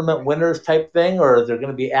conference tournament winners type thing, or is there going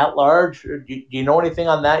to be at large? Do you know anything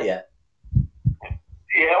on that yet?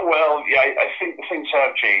 I think things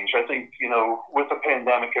have changed. I think, with the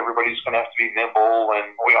pandemic, everybody's going to have to be nimble. And I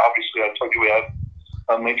told you we have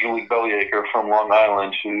a Major League Bellyaker from Long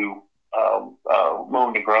Island who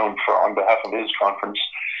moaned and groaned on behalf of his conference.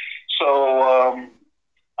 So,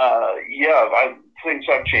 things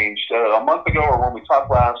have changed. A month ago, or when we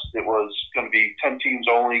talked last, it was going to be 10 teams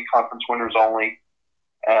only, conference winners only.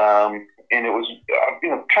 And it was,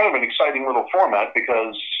 kind of an exciting little format,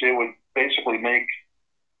 because it would basically make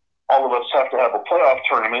all of us have to have a playoff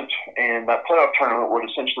tournament, and that playoff tournament would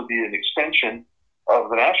essentially be an extension of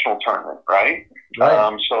the national tournament, right?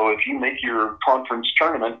 So if you make your conference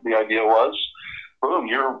tournament, the idea was, boom,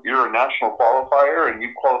 you're a national qualifier, and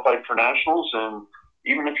you qualified for nationals, and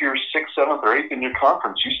even if you're 6th, 7th, or 8th in your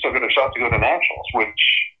conference, you still get a shot to go to nationals,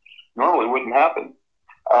 which normally wouldn't happen.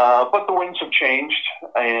 But the winds have changed,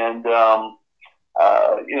 and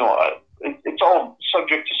it's all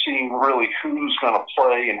subject to seeing really who's going to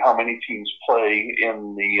play and how many teams play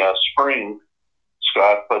in the spring,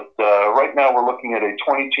 Scott. But right now we're looking at a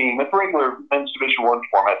 20-team, at the regular men's Division I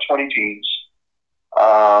format, 20 teams.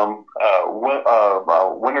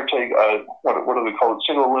 Winner take, what do we call it?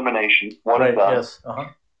 Single elimination, one and done. Yes. Uh-huh.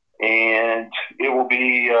 And it will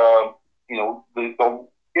be,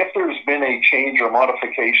 if there's been a change or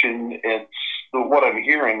modification, what I'm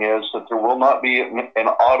hearing is that there will not be an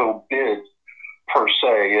auto bid per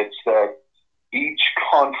se. It's that each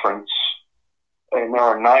conference and there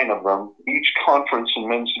are 9 of them. Each conference in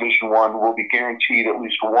Men's Division I will be guaranteed at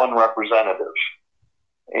least one representative.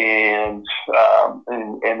 And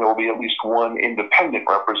there will be at least one independent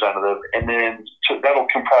representative, and then that'll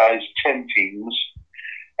comprise 10 teams,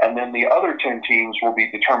 and then the other 10 teams will be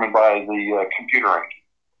determined by the computer ranking.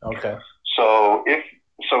 Okay. So if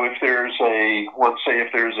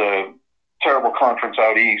there's a terrible conference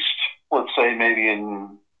out east, let's say maybe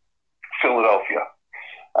in Philadelphia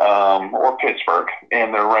or Pittsburgh,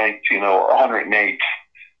 and they're ranked 108th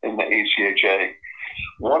in the ACHA,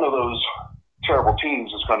 one of those terrible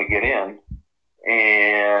teams is going to get in,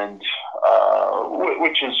 and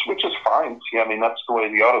which is fine. I mean, that's the way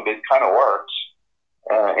the auto bid kind of works,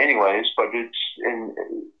 anyways. But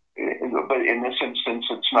but in this instance,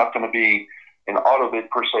 it's not going to be an auto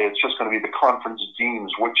bid per se. It's just going to be the conference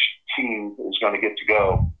deems which team is going to get to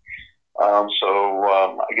go. I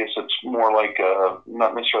guess it's more like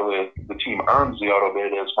not necessarily the team earns the auto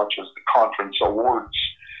bid as much as the conference awards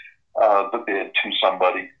the bid to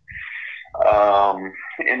somebody.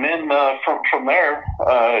 And then from there,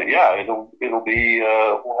 it'll be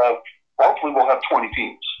hopefully we'll have 20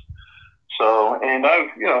 teams. So, and I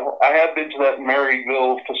have been to that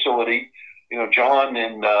Maryville facility. John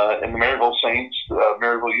and the Maryville Saints,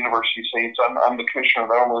 Maryville University Saints. I'm the commissioner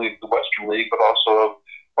not only of the Western League but also of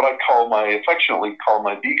what I affectionately call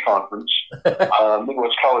my B conference,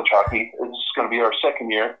 Midwest College Hockey. This is going to be our second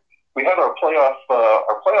year. We had our playoff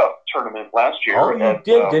tournament last year. Oh, you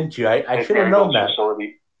did, didn't you? I should have known that.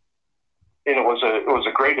 Facility. And it was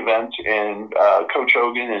a great event, and Coach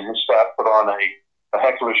Hogan and his staff put on a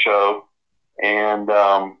heck of a show. And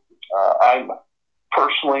I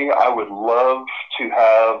would love to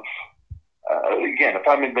have again, if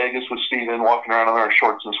I'm in Vegas with Steven walking around in our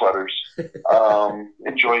shorts and sweaters,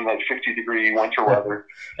 enjoying that 50-degree winter weather.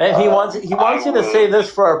 And he wants you to say this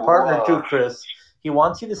for our partner too, Chris. He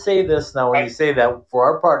wants you to say this now when you say that for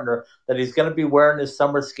our partner, that he's going to be wearing his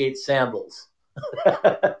summer skate sandals.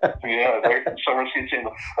 Yeah, summer skate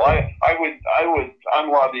sandals. Well,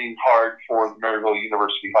 I'm lobbying hard for the Maryville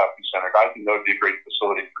University Hockey Center. I think that would be a great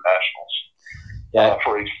facility for nationals. Yeah.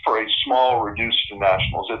 For a small, reduced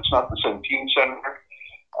nationals. It's not the 17 center,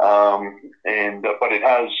 but it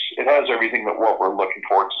has everything that what we're looking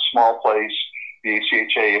for. It's a small place. The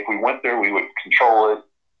ACHA, if we went there, we would control it.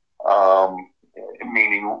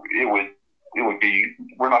 Meaning it would be,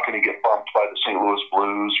 we're not going to get bumped by the St. Louis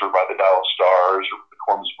Blues or by the Dallas Stars or the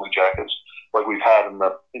Columbus Blue Jackets like we've had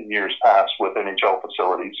in years past with NHL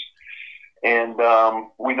facilities. And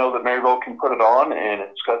we know that Maryville can put it on, and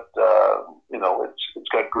it's got it's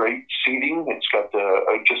got great seating. It's got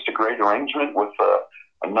just a great arrangement with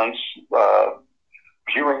a nice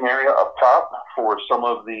viewing area up top for some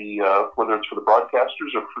of the whether it's for the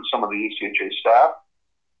broadcasters or for some of the ACHA staff.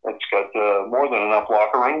 It's got more than enough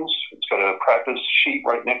locker rooms. It's got a practice sheet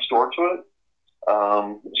right next door to it.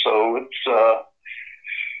 So it's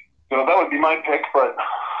that would be my pick. But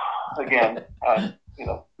again, the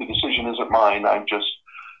decision isn't mine. I just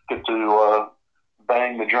get to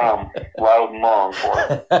bang the drum loud and long for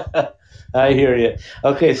it. I hear you.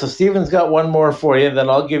 Okay, so Steven's got one more for you, then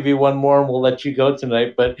I'll give you one more and we'll let you go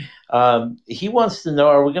tonight. But he wants to know,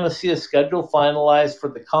 are we going to see a schedule finalized for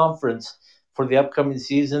the conference for the upcoming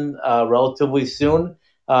season relatively soon,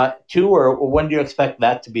 too, or when do you expect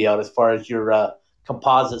that to be out as far as your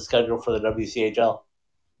composite schedule for the WCHL?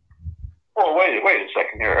 Well, wait a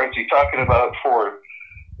second here. Is he talking about for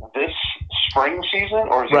this spring season,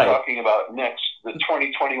 or is he talking about the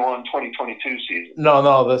 2021-2022 season?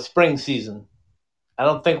 No, the spring season. I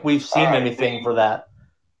don't think we've seen anything for that.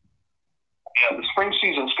 Yeah, the spring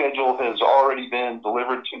season schedule has already been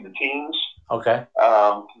delivered to the teams. Okay.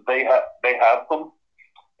 They have them,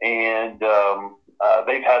 and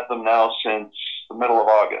they've had them now since the middle of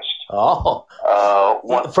August. Oh.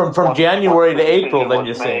 From January to April, then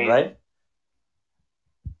you're saying, right?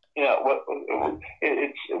 Yeah.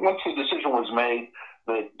 Once the decision was made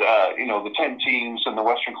that the 10 teams in the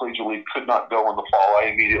Western Collegiate League could not go in the fall, I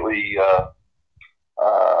immediately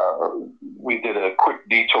we did a quick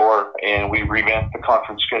detour and we revamped the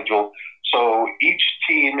conference schedule. So each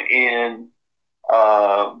team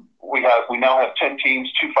we now have 10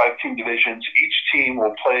 teams, 2 5-team divisions. Each team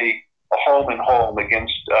will play a home and home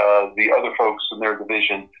against the other folks in their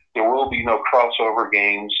division. There will be no crossover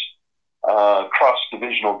games,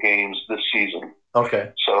 cross-divisional games this season.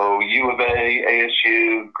 Okay. So U of A,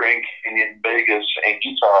 ASU, Grand Canyon, Vegas, and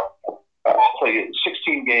Utah play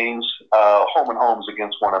 16 games, home and homes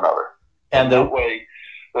against one another. And that way,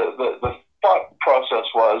 the thought process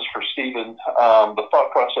was, for Steven,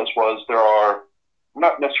 there are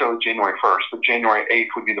not necessarily January 1st, but January 8th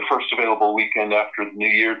would be the first available weekend after the new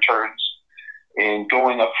year turns. And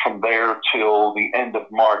going up from there till the end of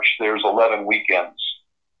March, there's 11 weekends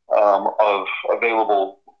of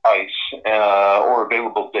available ice, or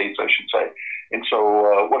available dates, I should say. And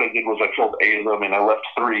so what I did was I filled 8 of them, and I left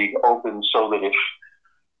 3 open so that if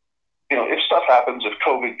stuff happens, if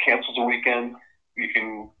COVID cancels a weekend,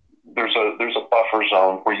 there's a buffer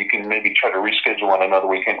zone where you can maybe try to reschedule on another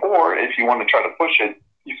weekend, or if you want to try to push it,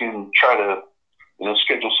 you can try to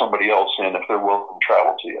schedule somebody else in if they're willing to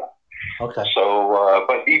travel to you. Okay. So,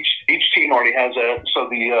 but each team already has that. So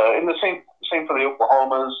and the same for the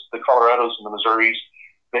Oklahomas, the Colorados, and the Missouris.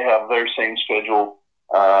 They have their same schedule.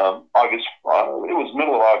 August. It was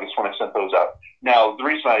middle of August when I sent those out. Now, the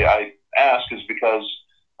reason I ask is because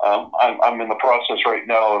I'm in the process right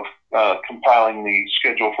now of compiling the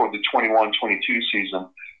schedule for the 21-22 season,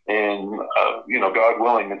 and God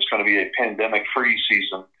willing, it's going to be a pandemic-free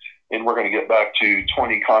season, and we're going to get back to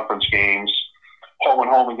 20 conference games, home and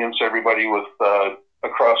home against everybody, with a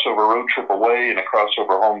crossover road trip away and a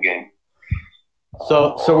crossover home game.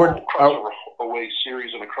 So we're crossover away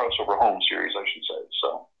series and a crossover home series, I should say.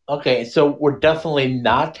 So okay, so we're definitely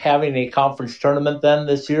not having a conference tournament then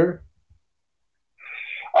this year.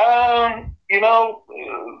 I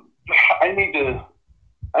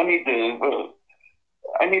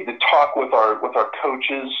need to talk with our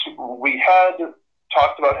coaches. We had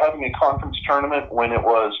talked about having a conference tournament when it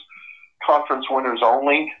was conference winners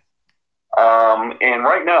only, and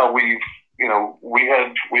right now we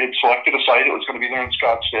had selected a site. It was going to be there in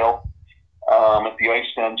Scottsdale, at the Ice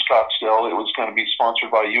Den Scottsdale. It was going to be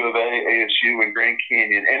sponsored by U of A, ASU, and Grand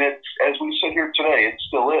Canyon, and it's, as we sit here today, it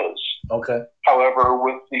still is. Okay. However,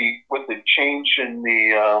 with the change in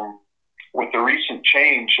with the recent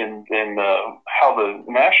change in how the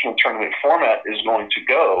national tournament format is going to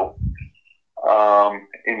go,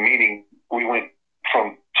 in meaning we went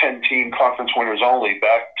from 10-team conference winners only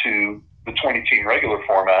back to the 20-team regular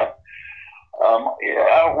format.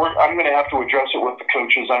 I'm going to have to address it with the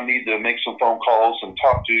coaches. I need to make some phone calls and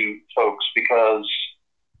talk to folks, because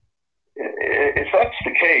if that's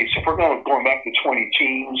the case, if we're going back to 20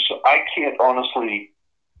 teams, I can't honestly,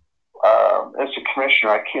 as a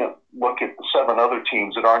commissioner, I can't look at the 7 other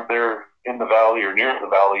teams that aren't there in the Valley or near the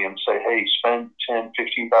Valley and say, hey, spend $10,000,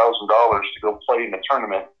 $15,000 to go play in a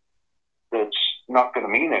tournament that's not going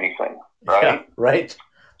to mean anything, right? Yeah, right.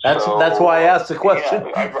 That's why I asked the question.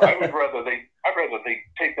 Yeah, I'd rather they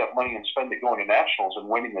take that money and spend it going to nationals and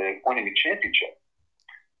winning a championship.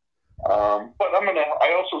 But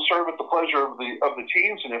I also serve at the pleasure of the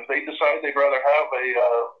teams, and if they decide they'd rather have a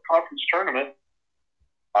conference tournament,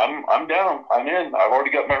 I'm down. I'm in. I've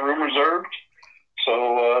already got my room reserved,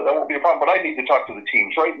 so that won't be a problem. But I need to talk to the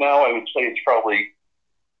teams. Right now, I would say it's probably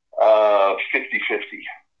 50-50.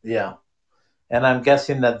 Yeah, and I'm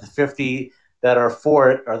guessing that the 50 that are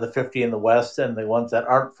for it are the 50 in the West, and the ones that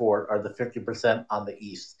aren't for it are the 50% on the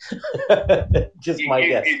East. Just my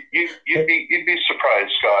guess. You'd be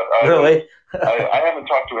surprised, Scott. Really? I haven't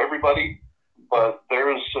talked to everybody, but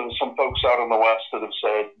there's some folks out in the West that have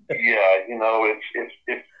said, yeah,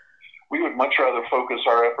 if we would much rather focus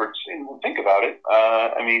our efforts, and think about it.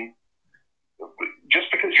 I mean,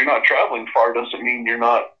 just because you're not traveling far doesn't mean you're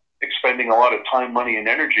not expending a lot of time, money, and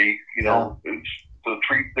energy. There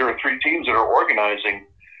are 3 teams that are organizing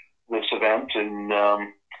this event, and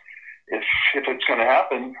if it's going to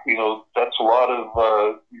happen, that's a lot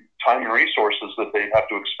of time and resources that they have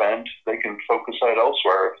to expend. They can focus that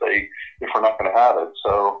elsewhere if we're not going to have it.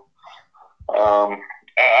 So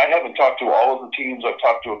I haven't talked to all of the teams. I've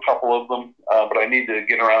talked to a couple of them, but I need to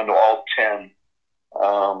get around to all 10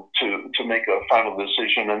 to make a final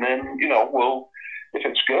decision, and then if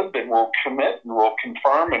it's good, then we'll commit and we'll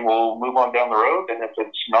confirm and we'll move on down the road. And if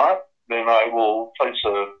it's not, then I will place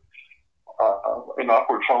an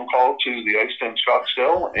awkward phone call to the Ice Den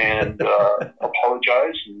Scottsdale and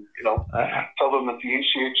apologize and tell them that the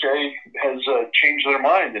ACHA has changed their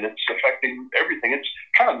mind and it's affecting everything. It's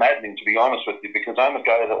kind of maddening, to be honest with you, because I'm a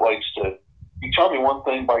guy that likes to. You tell me one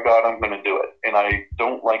thing, by God, I'm going to do it, and I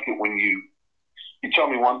don't like it when you tell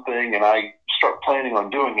me one thing and I start planning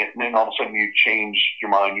on doing it, and then all of a sudden you change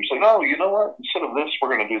your mind. You say, no, you know what? Instead of this,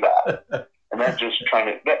 we're going to do that. And that just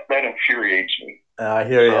that infuriates me. I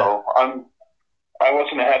hear you. So I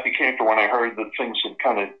wasn't a happy camper when I heard that things had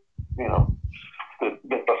kind of, that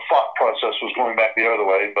the thought process was going back the other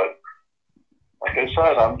way. But like I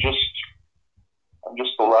said, I'm just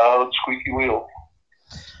a loud, squeaky wheel.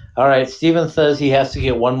 All right, Steven says he has to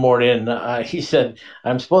get one more in. He said,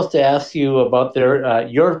 I'm supposed to ask you about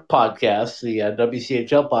your podcast, the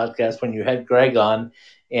WCHL podcast, when you had Greg on,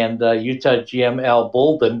 and Utah GM Al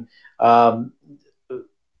Bolden.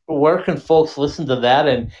 Where can folks listen to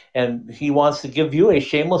that? And he wants to give you a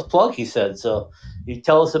shameless plug, he said. So you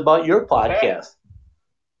tell us about your podcast.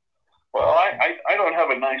 Well, I don't have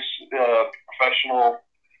a nice professional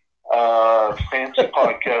fancy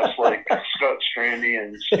podcast like Scott Strandy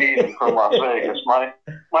and Steven from Las Vegas. My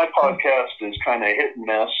podcast is kind of hit and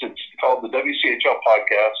miss. It's called the WCHL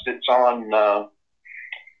Podcast. It's on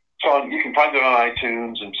you can find it on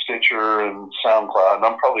iTunes and Stitcher and SoundCloud.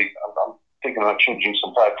 I'm thinking about changing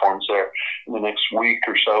some platforms there in the next week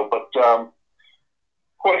or so. But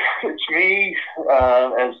it's me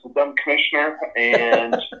as the dumb commissioner,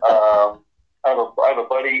 and I have a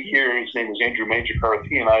buddy here. His name is Andrew Majorcarth.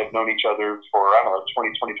 He and I have known each other for,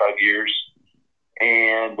 20, 25 years.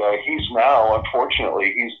 And he's now,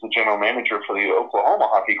 unfortunately, he's the general manager for the Oklahoma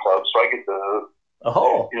Hockey Club. So I get to,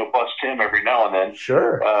 bust him every now and then.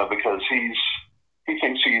 Sure. Because he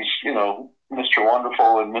thinks he's, Mr.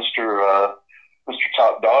 Wonderful and Mr.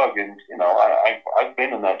 Top Dog. And, I've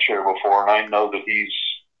been in that chair before, and I know that he's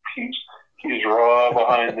raw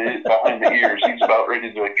behind the ears. He's about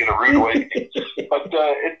ready to get a rude awakening. But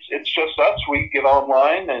it's just us. We get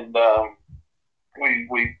online and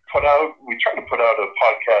we try to put out a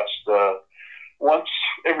podcast once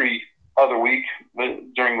every other week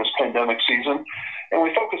during this pandemic season, and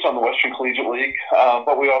we focus on the Western Collegiate League.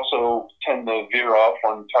 But we also tend to veer off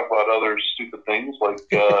and talk about other stupid things like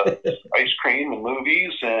ice cream and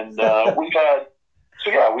movies. And we've had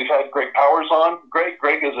Greg Powers on.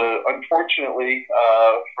 Greg is unfortunately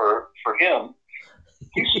for him,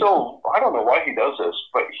 he's still, I don't know why he does this,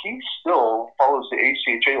 but he still follows the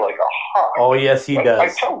ACHA like a hawk. Oh, yes, he does. I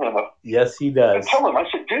tell him. Yes, he does. I tell him, I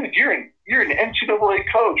said, dude, you're an NCAA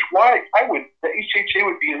coach. Why? The ACHA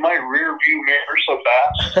would be in my rear view mirror so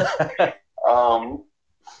fast.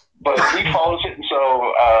 But he follows it, and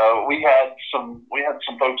so we had some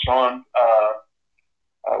folks on.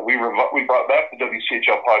 We brought back the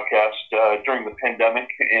WCHL podcast during the pandemic,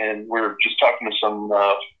 and we were just talking to some,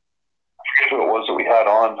 I forget who it was that we had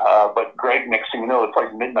on, but Greg, next thing you know, it's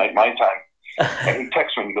like midnight my time. And he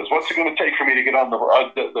texts me and he goes, what's it going to take for me to get on the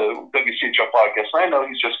WCHL podcast? And I know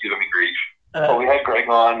he's just giving me grief. But we had Greg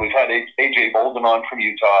on. We've had AJ Bolden on from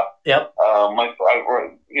Utah. Yep.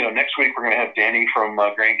 Next week we're going to have Danny from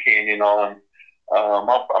Grand Canyon on. I'm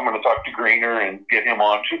going to talk to Greener and get him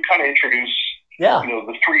on to kind of introduce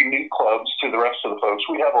the three new clubs to the rest of the folks.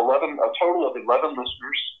 We have a total of 11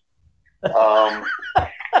 listeners,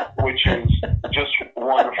 which is just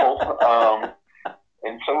wonderful.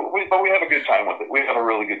 And so, but we have a good time with it. We have a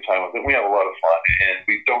really good time with it. We have a lot of fun, and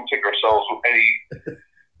we don't take ourselves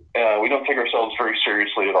very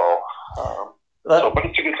seriously at all. But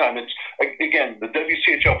it's a good time. It's again the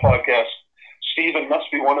WCHL podcast. Stephen must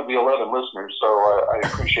be one of the 11 listeners, so I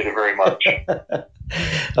appreciate it very much.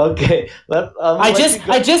 Okay, I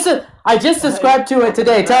just subscribed to it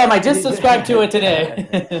today. Tell him I just subscribed to it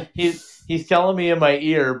today. He's telling me in my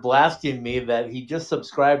ear, blasting me that he just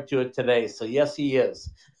subscribed to it today. So yes, he is.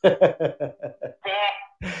 Okay.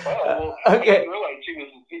 I didn't realize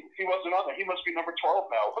he wasn't on there. He must be number 12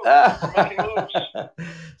 now. We're making moves.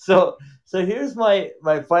 So here's my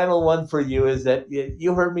final one for you is that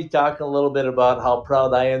you heard me talking a little bit about how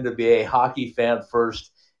proud I am to be a hockey fan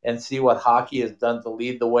first and see what hockey has done to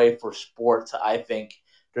lead the way for sports, I think,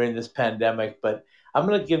 during this pandemic. But I'm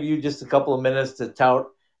going to give you just a couple of minutes to tout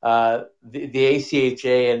the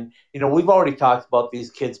ACHA. And, we've already talked about these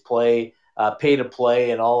kids pay to play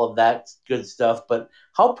and all of that good stuff. But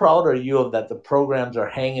how proud are you of that the programs are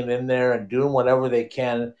hanging in there and doing whatever they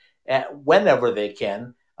can, whenever they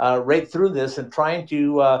can, right through this and trying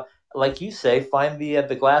to, like you say, find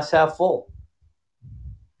the glass half full?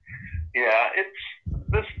 Yeah,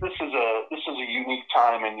 this is a unique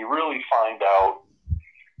time, and you really find out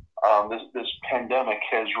this pandemic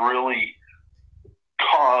has really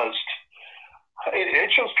caused.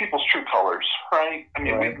 It shows people's true colors, right? I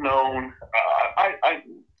mean, We've known. I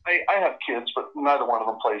have kids, but neither one of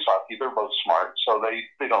them plays hockey. They're both smart, so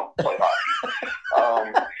they don't play hockey.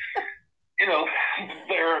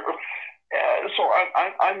 So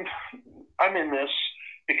I'm in this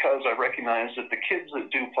because I recognize that the kids that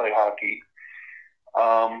do play hockey,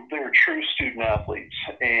 they're true student athletes,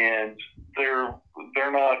 and they're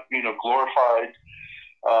not glorified.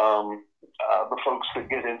 The folks that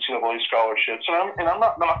get NCAA scholarships, and I'm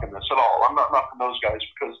not knocking this at all. I'm not knocking those guys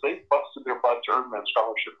because they busted their butt to earn that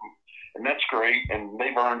scholarship, and that's great, and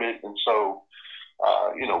they've earned it. And so,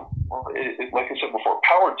 like I said before,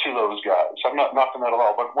 power to those guys. I'm not knocking that at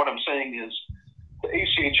all. But what I'm saying is, the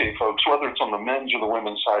ACHA folks, whether it's on the men's or the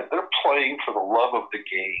women's side, they're playing for the love of the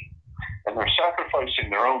game. and they're sacrificing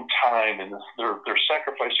their own time, and they're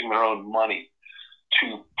sacrificing their own money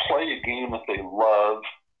to play a game that they love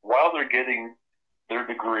while they're getting their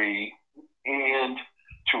degree and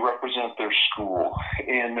to represent their school.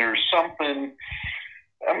 And there's something,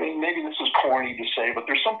 I mean, maybe this is corny to say, but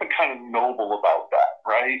there's something kind of noble about that,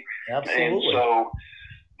 right? Absolutely. And so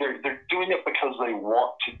they're doing it because they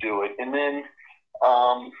want to do it. And then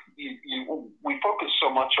we focus so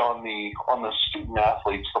much on the student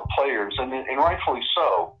athletes, the players, and rightfully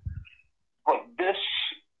so. But this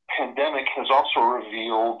pandemic has also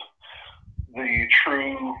revealed the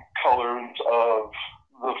true colors of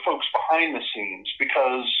the folks behind the scenes,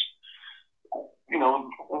 because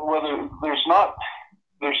whether there's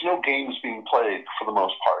no games being played for the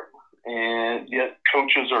most part, and yet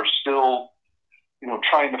coaches are still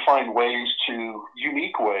trying to find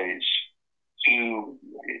unique ways to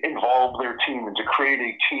involve their team and to create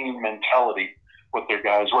a team mentality with their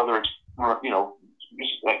guys, whether it's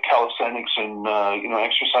like calisthenics and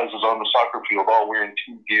exercises on the soccer field, all wearing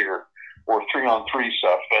team gear, or 3-on-3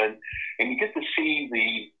 stuff, and you get to see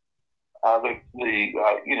the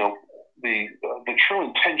true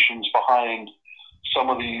intentions behind some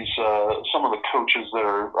of the coaches that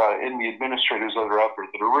are and the administrators that are out there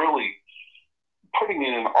that are really putting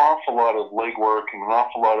in an awful lot of legwork and an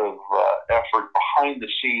awful lot of effort behind the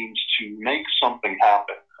scenes to make something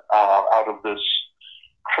happen out of this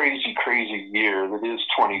crazy year that is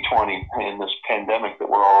 2020 and this pandemic that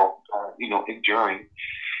we're all enduring.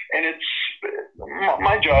 And it's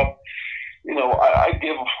my job. I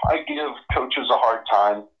give coaches a hard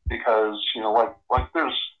time because like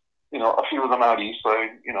there's a few of them out east I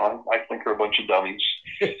think are a bunch of dummies.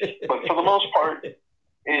 But for the most part,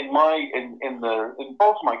 in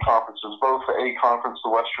both my conferences, both the A conference,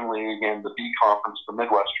 the Western League, and the B conference, the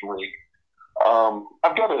Midwestern League,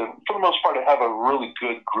 for the most part, I have a really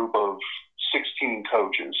good group of 16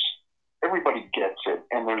 coaches. Everybody gets it,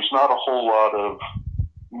 and there's not a whole lot of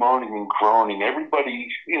moaning and groaning. Everybody,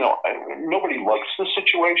 nobody likes the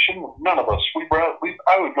situation. None of us.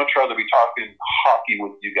 I would much rather be talking hockey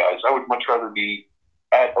with you guys. I would much rather be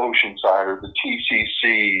at Oceanside or the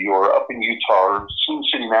TCC or up in Utah or Sioux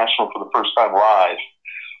City National for the first time live.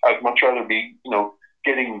 I'd much rather be,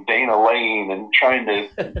 getting Dana Lane and trying to,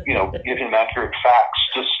 give him accurate facts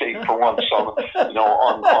to state for once on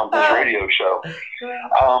his radio show.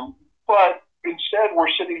 But instead, we're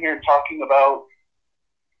sitting here talking about,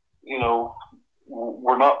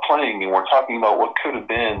 we're not playing, and we're talking about what could have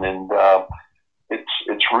been, and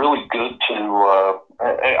it's really good to.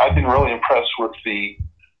 I've been really impressed with the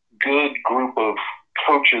good group of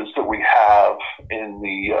coaches that we have in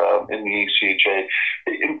the ACHA.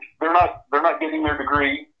 They're not getting their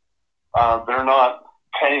degree. They're not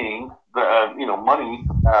paying money,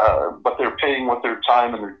 but they're paying with their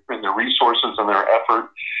time and their resources and their effort.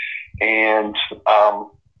 And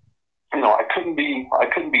I couldn't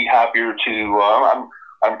be happier to.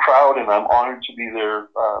 I'm proud and I'm honored to be the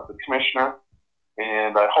commissioner.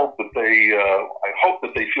 And I hope that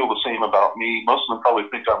they feel the same about me. Most of them probably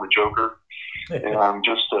think I'm a joker, and I'm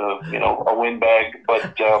just a windbag.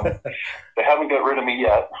 But they haven't got rid of me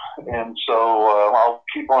yet, and so I'll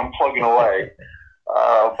keep on plugging away.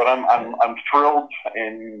 But I'm thrilled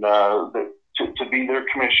and to be their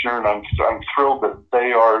commissioner, and I'm thrilled that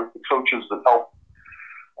they are the coaches that help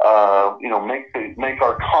make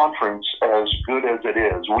our conference as good as it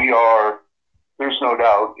is. We are. There's no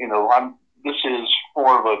doubt. This is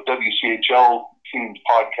more of a WCHL themed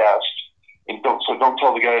podcast, and don't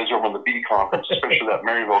tell the guys over in the B conference, especially that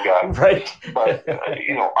Maryville guy. Right. But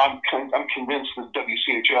I'm convinced that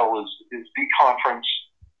WCHL is the conference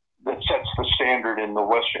that sets the standard in the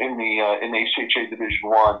in ACHA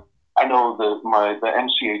Division I. I know that the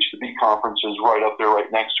MCH, the B conference, is right up there,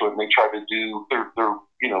 right next to it, and they try to do. They're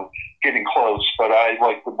getting close, but I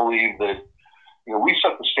like to believe that. We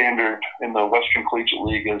set the standard in the Western Collegiate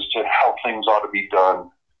League as to how things ought to be done,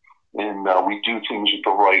 and we do things the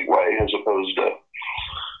right way as opposed to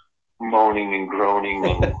moaning and groaning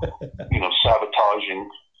and sabotaging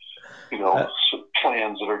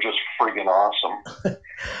plans that are just friggin' awesome.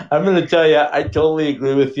 I'm going to tell you, I totally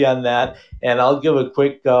agree with you on that, and I'll give a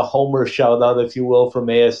quick Homer shout out, if you will, from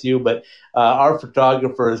ASU. But our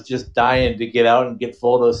photographer is just dying to get out and get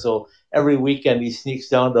photos, so every weekend he sneaks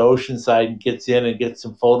down to Oceanside and gets in and gets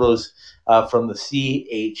some photos from the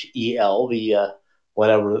CHEL, the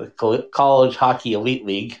College Hockey Elite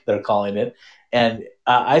League, they're calling it. And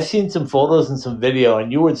I've seen some photos and some video,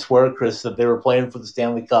 and you would swear, Chris, that they were playing for the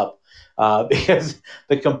Stanley Cup. Because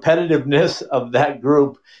the competitiveness of that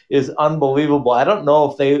group is unbelievable. I don't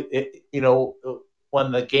know if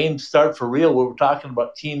when the games start for real, we were talking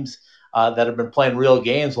about teams that have been playing real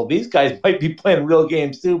games. Well, these guys might be playing real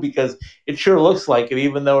games too, because it sure looks like it,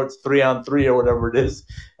 even though it's 3-on-3 or whatever it is.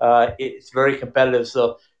 It's very competitive.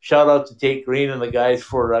 So shout out to Tate Green and the guys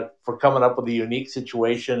for coming up with a unique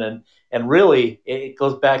situation. And really, it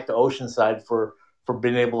goes back to Oceanside for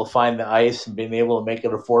being able to find the ice and being able to make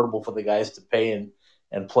it affordable for the guys to pay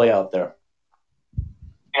and play out there.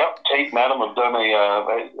 Yep, Tate and Adam have done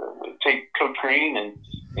Tate, Coach Green, and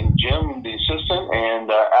Jim, the assistant, and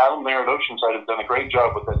Adam there at Oceanside have done a great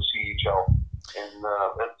job with that CHL. And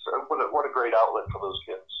that's what a great outlet for those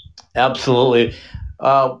kids. Absolutely.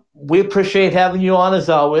 We appreciate having you on as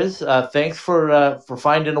always. Thanks for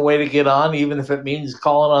finding a way to get on, even if it means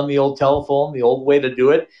calling on the old telephone, the old way to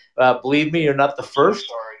do it. Believe me, you're not the first.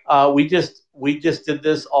 Sorry. We just did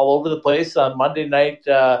this all over the place. On Monday night,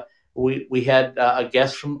 we had a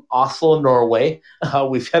guest from Oslo, Norway.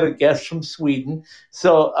 We've had a guest from Sweden.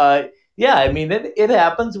 So yeah, I mean it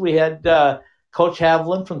happens. We had Coach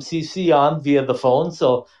Haviland from CC on via the phone.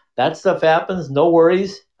 So that stuff happens. No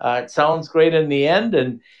worries. It sounds great in the end,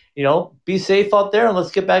 and be safe out there, and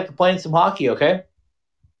let's get back to playing some hockey, okay?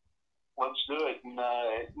 Let's do it. And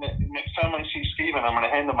next time I see Steven, I'm going to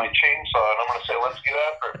hand him my chainsaw, and I'm going to say, let's get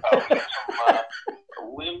after it, pal. We got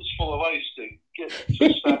some limbs full of ice to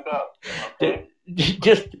stack up. Okay?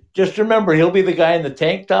 Just remember, he'll be the guy in the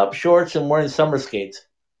tank top, shorts, and wearing summer skates.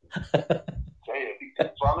 As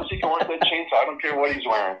long as he can work that chainsaw, I don't care what he's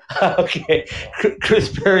wearing. Okay. Chris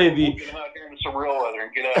Perry, We'll get him out here in some real weather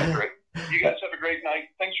and get after it. You guys have a great night.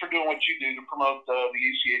 Thanks for doing what you do to promote the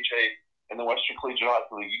UCHA and the Western Collegiate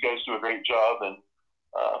Hockey League. You guys do a great job, and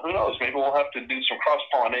who knows? Maybe we'll have to do some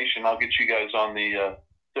cross-pollination. I'll get you guys on the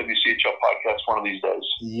WCHL podcast one of these days.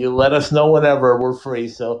 You let us know whenever. We're free.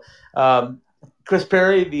 So, Chris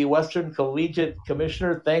Perry, the Western Collegiate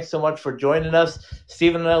Commissioner, thanks so much for joining us.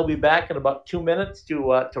 Stephen and I will be back in about 2 minutes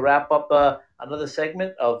to wrap up another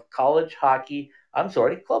segment of club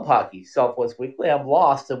hockey, Southwest Weekly. I'm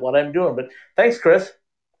lost in what I'm doing, but thanks, Chris.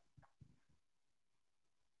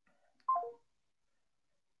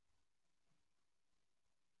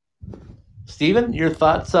 Stephen, your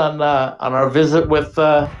thoughts on our visit with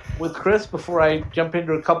Chris before I jump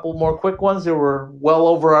into a couple more quick ones? They were well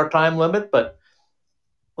over our time limit, but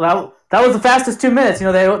well, that was the fastest 2 minutes.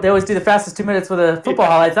 They always do the fastest 2 minutes with the football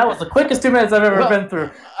highlights. That was the quickest 2 minutes I've ever been through.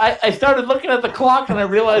 I started looking at the clock and I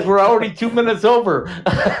realized we're already 2 minutes over.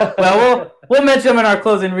 Well, we'll mention them in our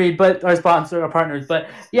closing read, but our sponsor, our partners. But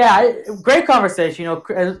yeah, great conversation.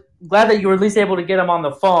 Glad that you were at least able to get him on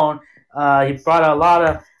the phone. He brought a lot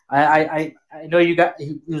of. I know he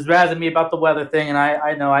was razzing me about the weather thing, and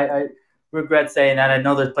I know I regret saying that. I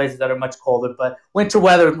know there's places that are much colder, but winter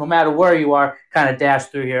weather, no matter where you are, kind of dash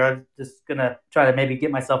through here. I'm just going to try to maybe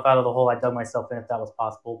get myself out of the hole I dug myself in if that was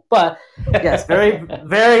possible. But, yes, very,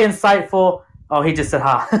 very insightful. Oh, he just said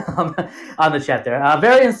ha on the chat there.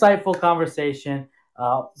 Very insightful conversation.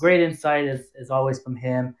 Great insight, as always, from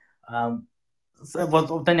him.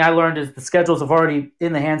 One thing I learned is the schedules are already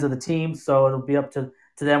in the hands of the team, so it'll be up to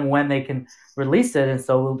them when they can release it, and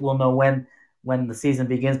so we'll know when the season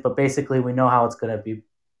begins, but basically we know how it's going to be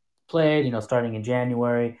played, starting in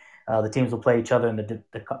January. The teams will play each other in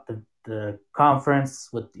the conference,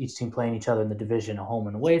 with each team playing each other in the division, a home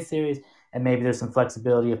and away series, and maybe there's some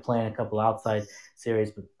flexibility of playing a couple outside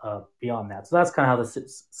series beyond that. So that's kind of how the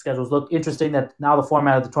schedules look. Interesting that now the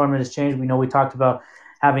format of the tournament has changed. We know we talked about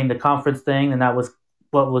having the conference thing, and that was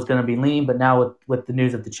what was going to be lean, but now with the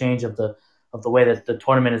news of the change of the way that the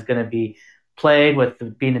tournament is going to be played,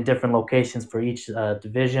 with being in different locations for each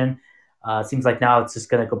division. It seems like now it's just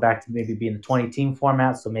going to go back to maybe being the 20-team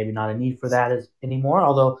format, so maybe not a need for that anymore,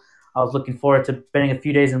 although I was looking forward to spending a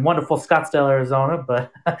few days in wonderful Scottsdale, Arizona,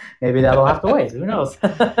 but maybe that'll have to wait. Who knows?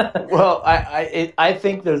 Well, I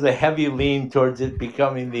think there's a heavy lean towards it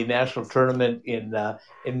becoming the national tournament in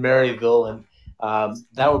Maryville, and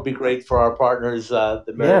that would be great for our partners, the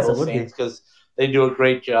Maryville Saints, because they do a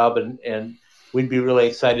great job, and we'd be really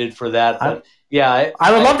excited for that. But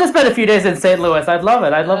I would love to spend a few days in St. Louis. I'd love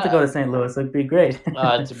it. I'd love to go to St. Louis. It'd be great.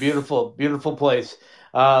 It's a beautiful, beautiful place.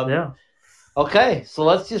 Yeah. Okay, so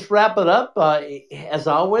let's just wrap it up. As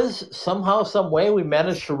always, somehow, some way, we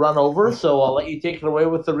managed to run over. So I'll let you take it away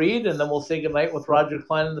with the read, and then we'll say goodnight with Roger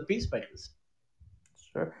Klein and the Peacemakers.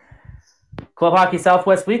 Sure. Club Hockey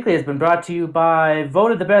Southwest Weekly has been brought to you by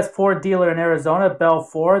voted the best Ford dealer in Arizona, Bell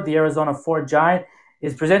Ford. The Arizona Ford Giant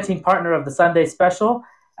is presenting partner of the Sunday Special.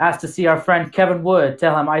 Asked to see our friend Kevin Wood.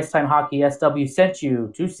 Tell him Ice Time Hockey SW sent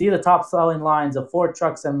you to see the top selling lines of Ford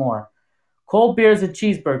trucks and more. Cold beers and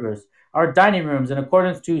cheeseburgers. Our dining rooms, in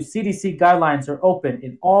accordance to CDC guidelines, are open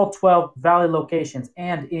in all 12 Valley locations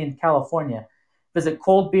and in California. Visit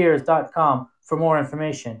coldbeers.com for more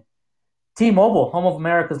information. T-Mobile, home of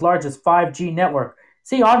America's largest 5G network.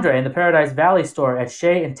 See Andre in the Paradise Valley store at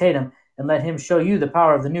Shea and Tatum and let him show you the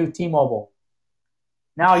power of the new T-Mobile.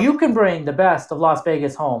 Now you can bring the best of Las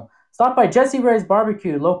Vegas home. Stop by Jessie Rae's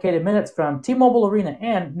Barbecue, located minutes from T-Mobile Arena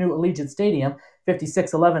and new Allegiant Stadium,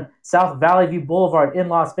 5611 South Valley View Boulevard in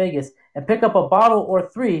Las Vegas, and pick up a bottle or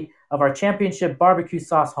 3 of our championship barbecue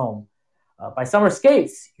sauce home. By Summer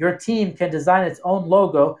Skates, your team can design its own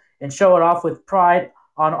logo and show it off with pride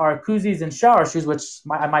on our koozies and shower shoes, which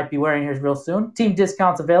I might be wearing here real soon. Team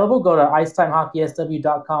discounts available. Go to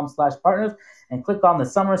icetimehockeysw.com/partners and click on the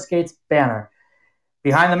Summer Skates banner.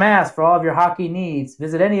 Behind the Mask for all of your hockey needs.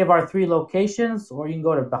 Visit any of our 3 locations, or you can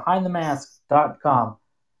go to behindthemask.com.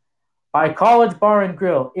 By College Bar and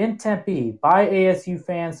Grill in Tempe, by ASU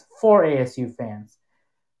fans, for ASU fans.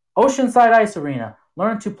 Oceanside Ice Arena.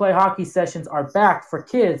 Learn to play hockey sessions are back for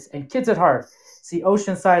kids and kids at heart. See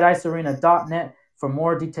oceansideicearena.net for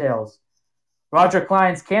more details. Roger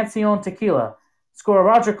Klein's Cancion Tequila. Score a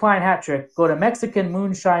Roger Klein hat trick. Go to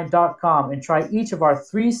MexicanMoonshine.com and try each of our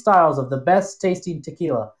 3 styles of the best tasting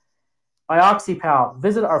tequila. By OxyPow.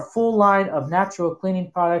 Visit our full line of natural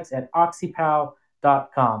cleaning products at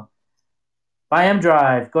oxypow.com. By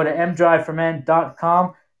mDrive. Go to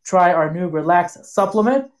mdriveformen.com. Try our new Relax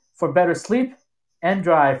supplement for better sleep.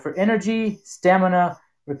 mDrive for energy, stamina,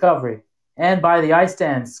 recovery. And by the Ice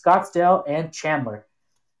Den, Scottsdale and Chandler.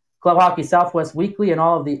 Club Hockey Southwest Weekly and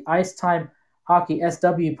all of the Ice Time Hockey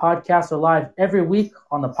SW podcasts are live every week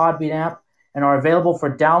on the Podbean app and are available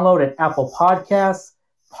for download at Apple Podcasts,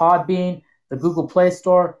 Podbean, the Google Play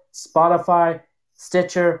Store, Spotify,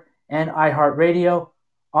 Stitcher, and iHeartRadio.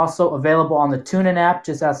 Also available on the TuneIn app.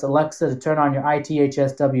 Just ask Alexa to turn on your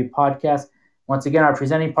ITHSW podcast. Once again, our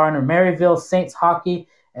presenting partner, Maryville Saints Hockey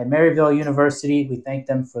at Maryville University. We thank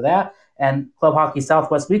them for that. And Club Hockey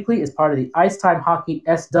Southwest Weekly is part of the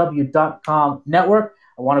IcetimeHockeySW.com network.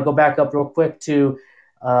 I want to go back up real quick to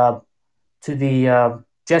the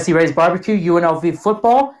Jessie Rae's Barbecue, UNLV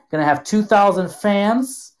football. Going to have 2,000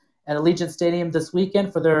 fans at Allegiant Stadium this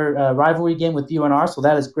weekend for their rivalry game with UNR, so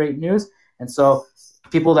that is great news. And so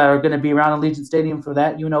people that are going to be around Allegiant Stadium for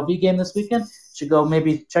that UNLV game this weekend should go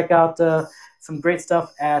maybe check out some great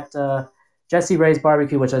stuff at Jessie Rae's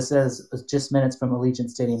Barbecue, which I said is just minutes from Allegiant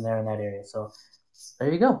Stadium there in that area. So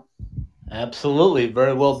there you go. Absolutely.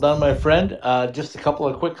 Very well done, my friend. Just a couple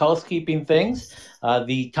of quick housekeeping things.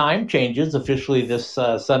 The time changes officially this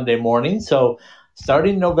Sunday morning. So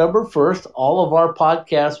starting November 1st, all of our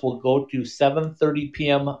podcasts will go to 7:30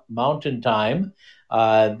 p.m. Mountain Time.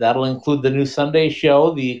 That'll include the new Sunday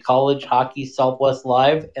show, the College Hockey Southwest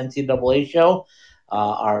Live NCAA show,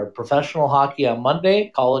 our professional hockey on Monday,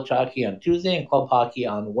 college hockey on Tuesday, and club hockey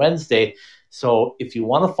on Wednesday. So if you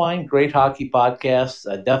want to find great hockey podcasts,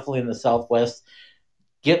 definitely in the Southwest,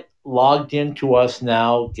 get logged into us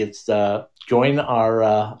now. Join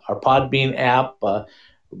our Podbean app.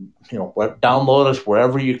 Download us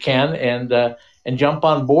wherever you can and jump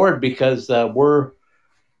on board because we're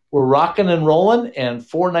rocking and rolling. And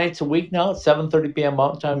 4 nights a week now at 7:30 p.m.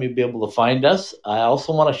 Mountain Time, you'll be able to find us. I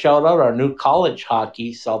also want to shout out our new College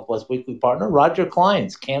Hockey Southwest Weekly partner, Roger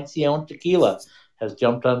Klein's Cancion Tequila, has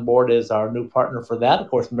jumped on board as our new partner for that. Of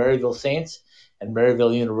course, Maryville Saints and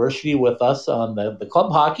Maryville University with us on the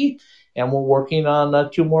club hockey. And we're working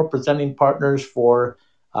on 2 more presenting partners for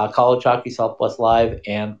College Hockey Southwest Live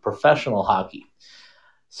and professional hockey.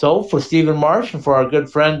 So for Stephen Marsh and for our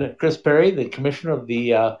good friend Chris Perry, the commissioner of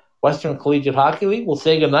the Western Collegiate Hockey League, we'll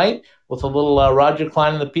say goodnight with a little Roger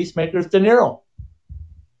Klein and the Peacemakers, De Niro.